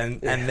cross, and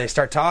they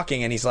start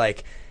talking, and he's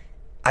like...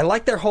 I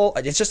like their whole...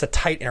 It's just a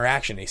tight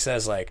interaction. He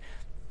says, like...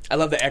 I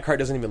love that Eckhart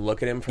doesn't even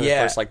look at him for the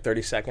first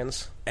 30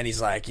 seconds. And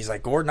he's like,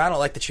 Gordon, I don't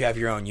like that you have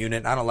your own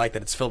unit. I don't like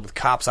that it's filled with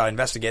cops. I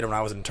investigated when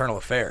I was in internal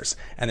affairs.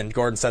 And then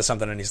Gordon says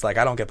something, and he's like,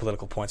 I don't get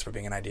political points for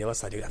being an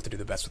idealist. I do have to do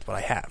the best with what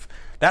I have.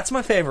 That's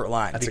my favorite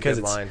line. That's because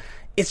a good line.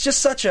 It's just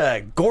such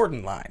a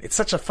Gordon line. It's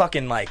such a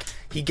fucking, like,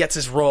 he gets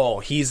his role.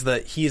 He's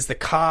the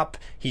cop.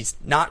 He's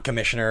not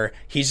commissioner.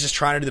 He's just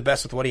trying to do the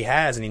best with what he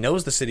has, and he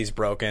knows the city's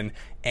broken,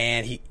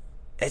 and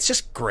it's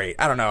just great.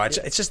 I don't know.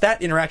 It's just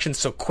that interaction's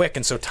so quick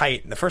and so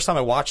tight. And the first time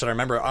I watched it, I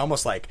remember I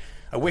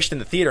wished in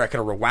the theater I could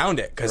have rewound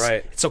it because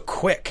it's so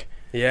quick.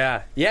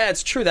 Yeah,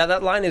 it's true.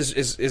 That line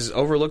is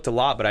overlooked a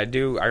lot, but I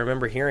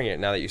remember hearing it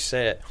now that you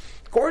say it.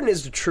 Gordon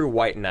is the true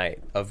White Knight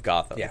of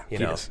Gotham. Yeah, he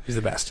is. He's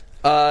the best.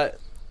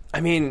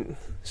 I mean,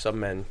 Some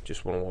Men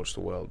Just Want to Watch the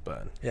World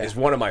Burn Yeah. is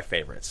one of my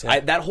favorites. Yeah.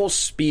 That whole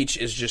speech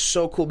is just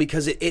so cool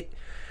because it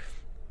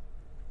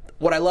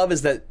what I love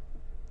is that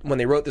when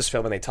they wrote this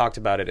film and they talked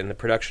about it in the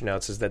production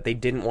notes is that they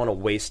didn't want to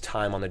waste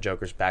time on the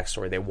Joker's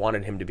backstory. They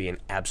wanted him to be an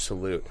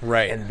absolute.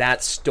 Right. And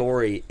that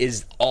story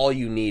is all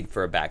you need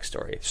for a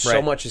backstory. So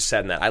Right. much is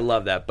said in that. I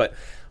love that. But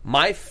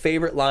my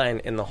favorite line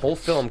in the whole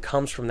film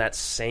comes from that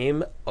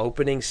same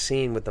opening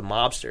scene with the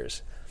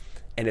mobsters.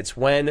 And it's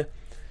when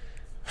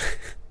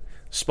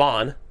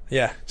Spawn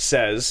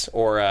says,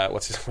 or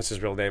what's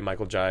his real name?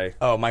 Michael Jai.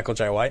 Oh, Michael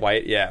Jai White?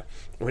 White, yeah.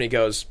 When he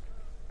goes,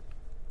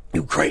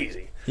 "You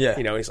crazy." Yeah.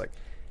 You know, he's like,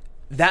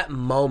 that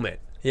moment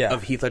Yeah.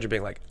 of Heath Ledger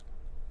being like,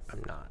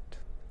 I'm not.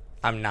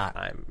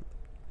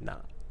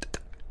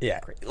 Yeah.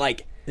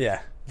 Like,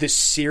 Yeah. the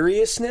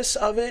seriousness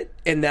of it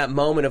in that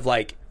moment of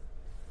like,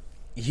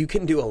 you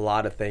can do a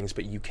lot of things,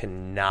 but you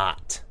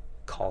cannot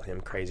call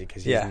him crazy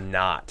because he's Yeah.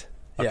 not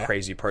a Yeah.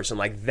 crazy person.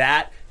 Like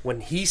that,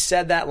 when he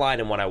said that line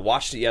and when I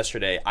watched it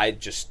yesterday, I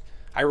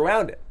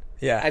rewound it.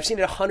 Yeah. I've seen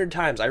it 100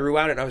 times. I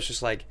rewound it and I was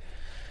just like,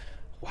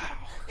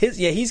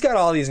 He's got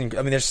all these. I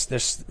mean,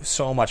 there's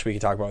so much we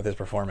could talk about with his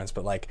performance,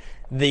 but like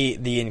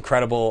the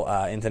incredible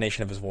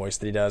intonation of his voice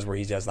that he does, where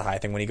he does the high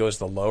thing when he goes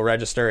to the low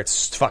register,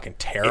 it's fucking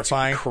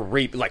terrifying. It's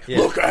creepy. Like, Yeah.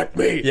 look at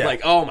me. Yeah.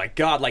 Like, oh my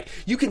God. Like,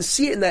 you can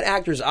see it in that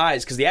actor's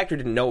eyes because the actor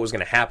didn't know what was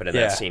going to happen in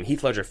Yeah. that scene.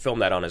 Heath Ledger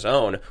filmed that on his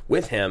own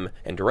with him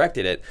and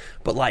directed it.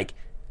 But like,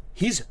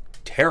 he's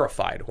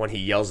terrified when he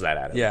yells that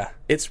at him. Yeah.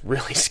 It's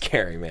really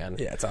scary, man.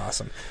 Yeah, it's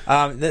awesome.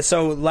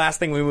 So last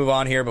thing we move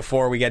on here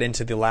before we get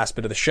into the last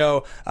bit of the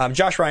show,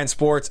 Josh Ryan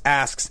Sports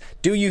asks,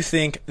 do you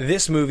think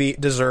this movie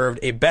deserved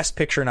a Best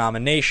Picture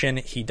nomination?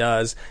 He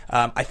does.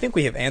 I think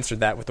we have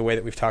answered that with the way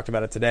that we've talked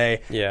about it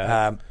today.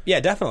 Yeah. Yeah,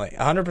 definitely.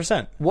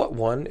 100%. What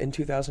won in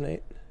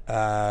 2008?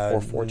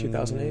 Or for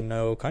 2008?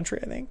 No Country,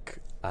 I think.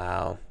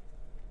 Wow.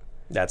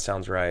 That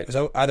sounds right.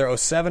 So either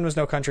 07 was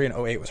No Country and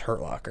 08 was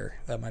Hurt Locker.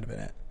 That might have been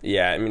it.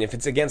 Yeah, I mean, if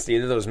it's against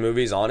either of those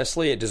movies,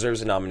 honestly, it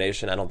deserves a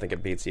nomination. I don't think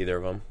it beats either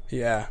of them.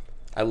 Yeah.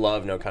 I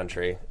love No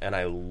Country, and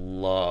I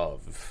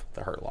love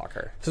The Hurt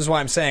Locker. This is why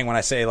I'm saying when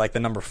I say like the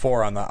number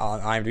 4 on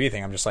IMDb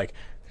thing, I'm just like,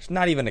 it's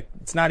not even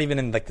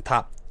in like the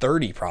top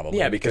 30 probably.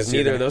 Yeah, because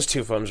neither of those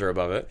two films are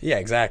above it. Yeah,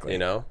 exactly. You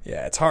know?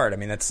 Yeah, it's hard. I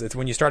mean, it's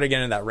when you start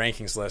getting into that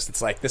rankings list, it's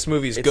like this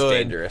movie's It's good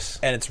dangerous.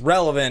 and it's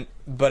relevant,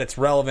 but it's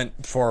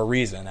relevant for a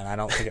reason, and I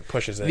don't think it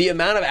pushes it. The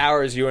amount of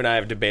hours you and I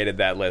have debated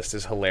that list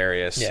is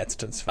hilarious. Yeah,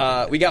 it's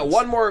fun. We got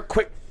one more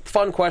quick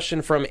fun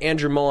question from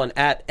Andrew Mullen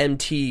at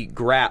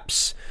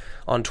MTGraps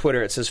on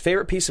Twitter. It says,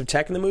 favorite piece of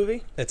tech in the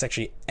movie? It's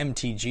actually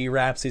MTG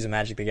Raps. He's a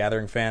Magic the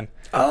Gathering fan.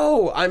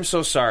 Oh, I'm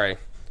so sorry.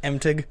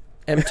 MTG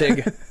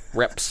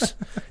Reps.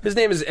 His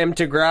name is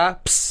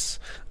MTGraps.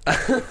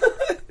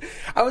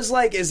 I was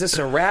like, is this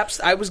a Raps?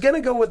 I was going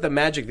to go with the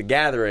Magic the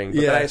Gathering,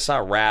 but then I saw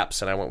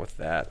Raps and I went with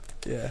that.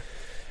 Yeah.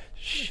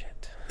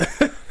 Shit.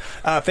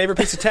 Favorite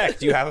piece of tech?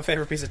 Do you have a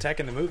favorite piece of tech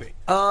in the movie?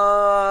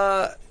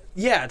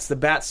 Yeah, it's the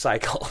Bat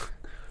Cycle.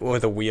 Or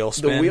the wheel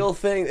spin? The wheel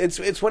thing.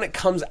 It's when it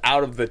comes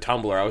out of the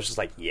tumbler. I was just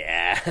like,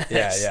 yeah.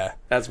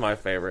 That's my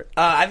favorite.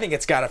 I think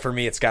it's got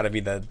to be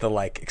the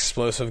like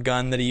explosive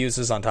gun that he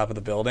uses on top of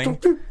the building.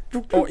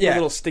 Or, the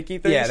little sticky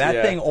things. Yeah,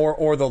 that thing,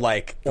 or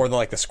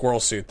the squirrel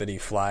suit that he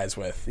flies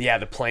with. Yeah,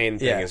 the plane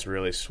thing is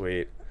really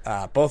sweet.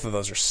 Both of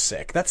those are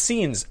sick. That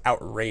scene's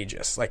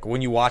outrageous. Like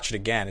when you watch it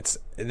again, it's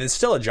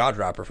still a jaw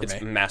dropper for me.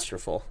 It's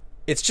masterful.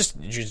 It's just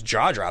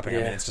jaw dropping. I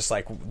mean, it's just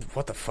like,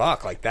 what the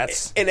fuck? Like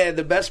that's. And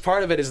the best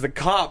part of it is the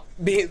cop,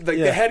 the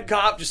head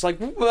cop, just like,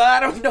 well,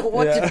 I don't know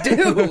what to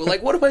do.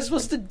 Like, what am I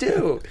supposed to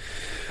do?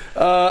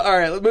 All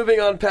right,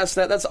 moving on past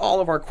that. That's all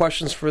of our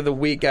questions for the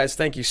week, guys.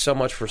 Thank you so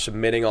much for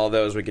submitting all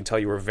those. We can tell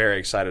you were very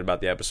excited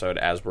about the episode,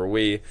 as were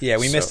we. Yeah,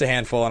 we missed a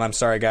handful, and I'm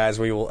sorry, guys.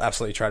 We will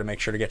absolutely try to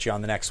make sure to get you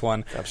on the next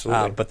one.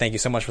 Absolutely. But thank you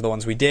so much for the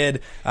ones we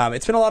did.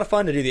 It's been a lot of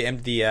fun to do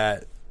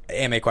the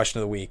AMA question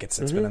of the week. It's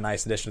been a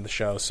nice addition to the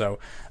show. So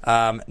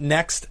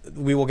next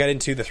we will get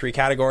into the 3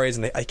 categories,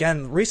 and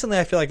again, recently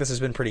I feel like this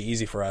has been pretty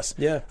easy for us.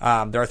 Yeah.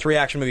 There are 3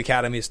 action movie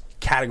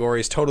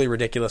categories: totally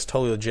ridiculous,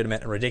 totally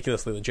legitimate, and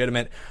ridiculously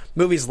legitimate.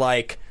 Movies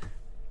like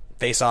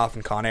Face Off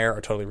and Con Air are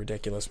totally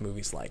ridiculous.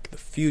 Movies like The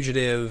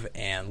Fugitive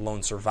and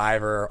Lone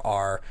Survivor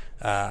are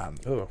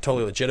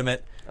totally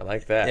legitimate. I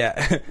like that.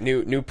 Yeah.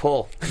 New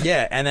pull.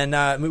 Yeah, and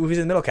then movies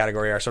in the middle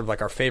category are sort of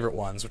like our favorite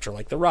ones, which are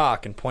like The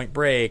Rock and Point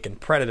Break and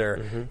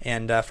Predator.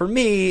 And for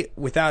me,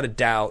 without a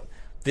doubt,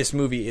 this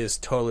movie is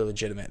totally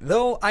legitimate.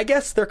 Though I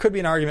guess there could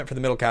be an argument for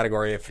the middle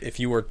category if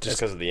you were just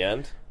because of the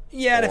end.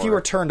 Yeah, and if you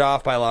were turned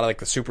off by a lot of like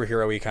the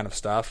superhero-y kind of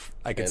stuff,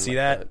 I could see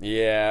that.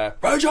 Yeah,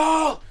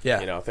 Rachel.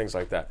 Yeah, things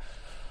like that.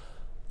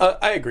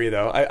 I agree,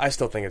 though. I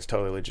still think it's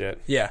totally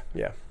legit. Yeah,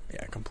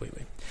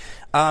 completely.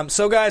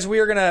 So, guys, we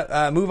are going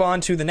to move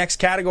on to the next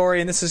category,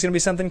 and this is going to be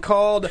something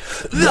called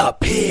The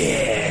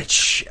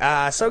Pitch.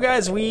 So,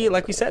 guys,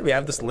 like we said, we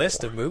have this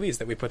list of movies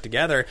that we put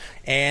together,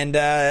 and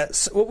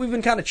we've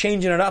been kind of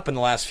changing it up in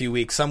the last few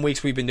weeks. Some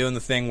weeks we've been doing the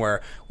thing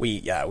where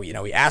we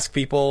ask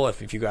people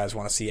if you guys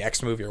want to see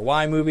X movie or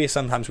Y movie.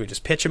 Sometimes we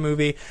just pitch a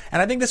movie,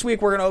 and I think this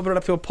week we're going to open it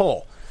up to a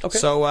poll. Okay.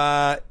 So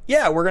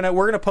yeah, we're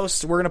gonna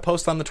post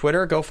on the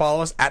Twitter. Go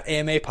follow us at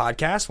AMA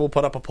Podcast. We'll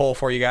put up a poll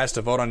for you guys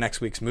to vote on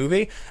next week's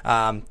movie.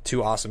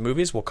 2 awesome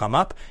movies will come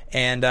up,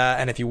 and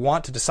if you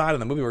want to decide on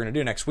the movie we're gonna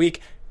do next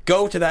week,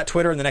 go to that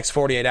Twitter in the next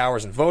 48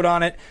 hours and vote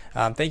on it.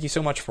 Thank you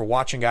so much for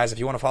watching, guys. If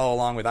you want to follow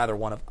along with either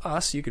one of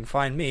us, you can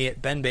find me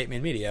at Ben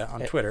Bateman Media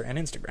on Twitter and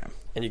Instagram.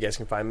 And you guys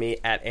can find me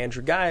at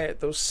Andrew Guy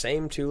at those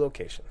same 2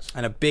 locations.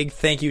 And a big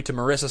thank you to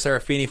Marissa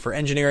Serafini for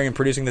engineering and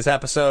producing this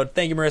episode.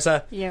 Thank you,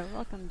 Marissa. You're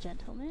welcome,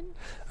 gentlemen.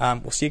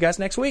 We'll see you guys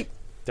next week.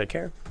 Take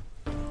care.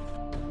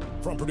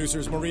 From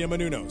producers Maria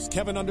Menounos,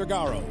 Kevin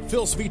Undergaro,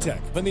 Phil Svitek,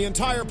 and the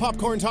entire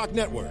Popcorn Talk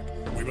Network,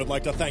 we would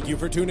like to thank you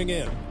for tuning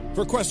in.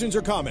 For questions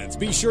or comments,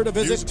 be sure to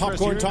visit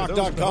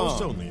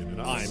popcorntalk.com.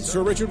 I'm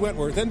Sir Richard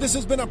Wentworth, and this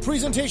has been a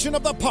presentation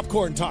of the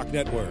Popcorn Talk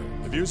Network.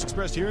 The views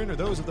expressed herein are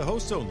those of the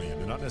hosts only and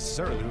do not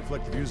necessarily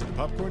reflect the views of the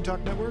Popcorn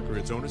Talk Network or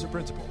its owners or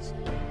principals.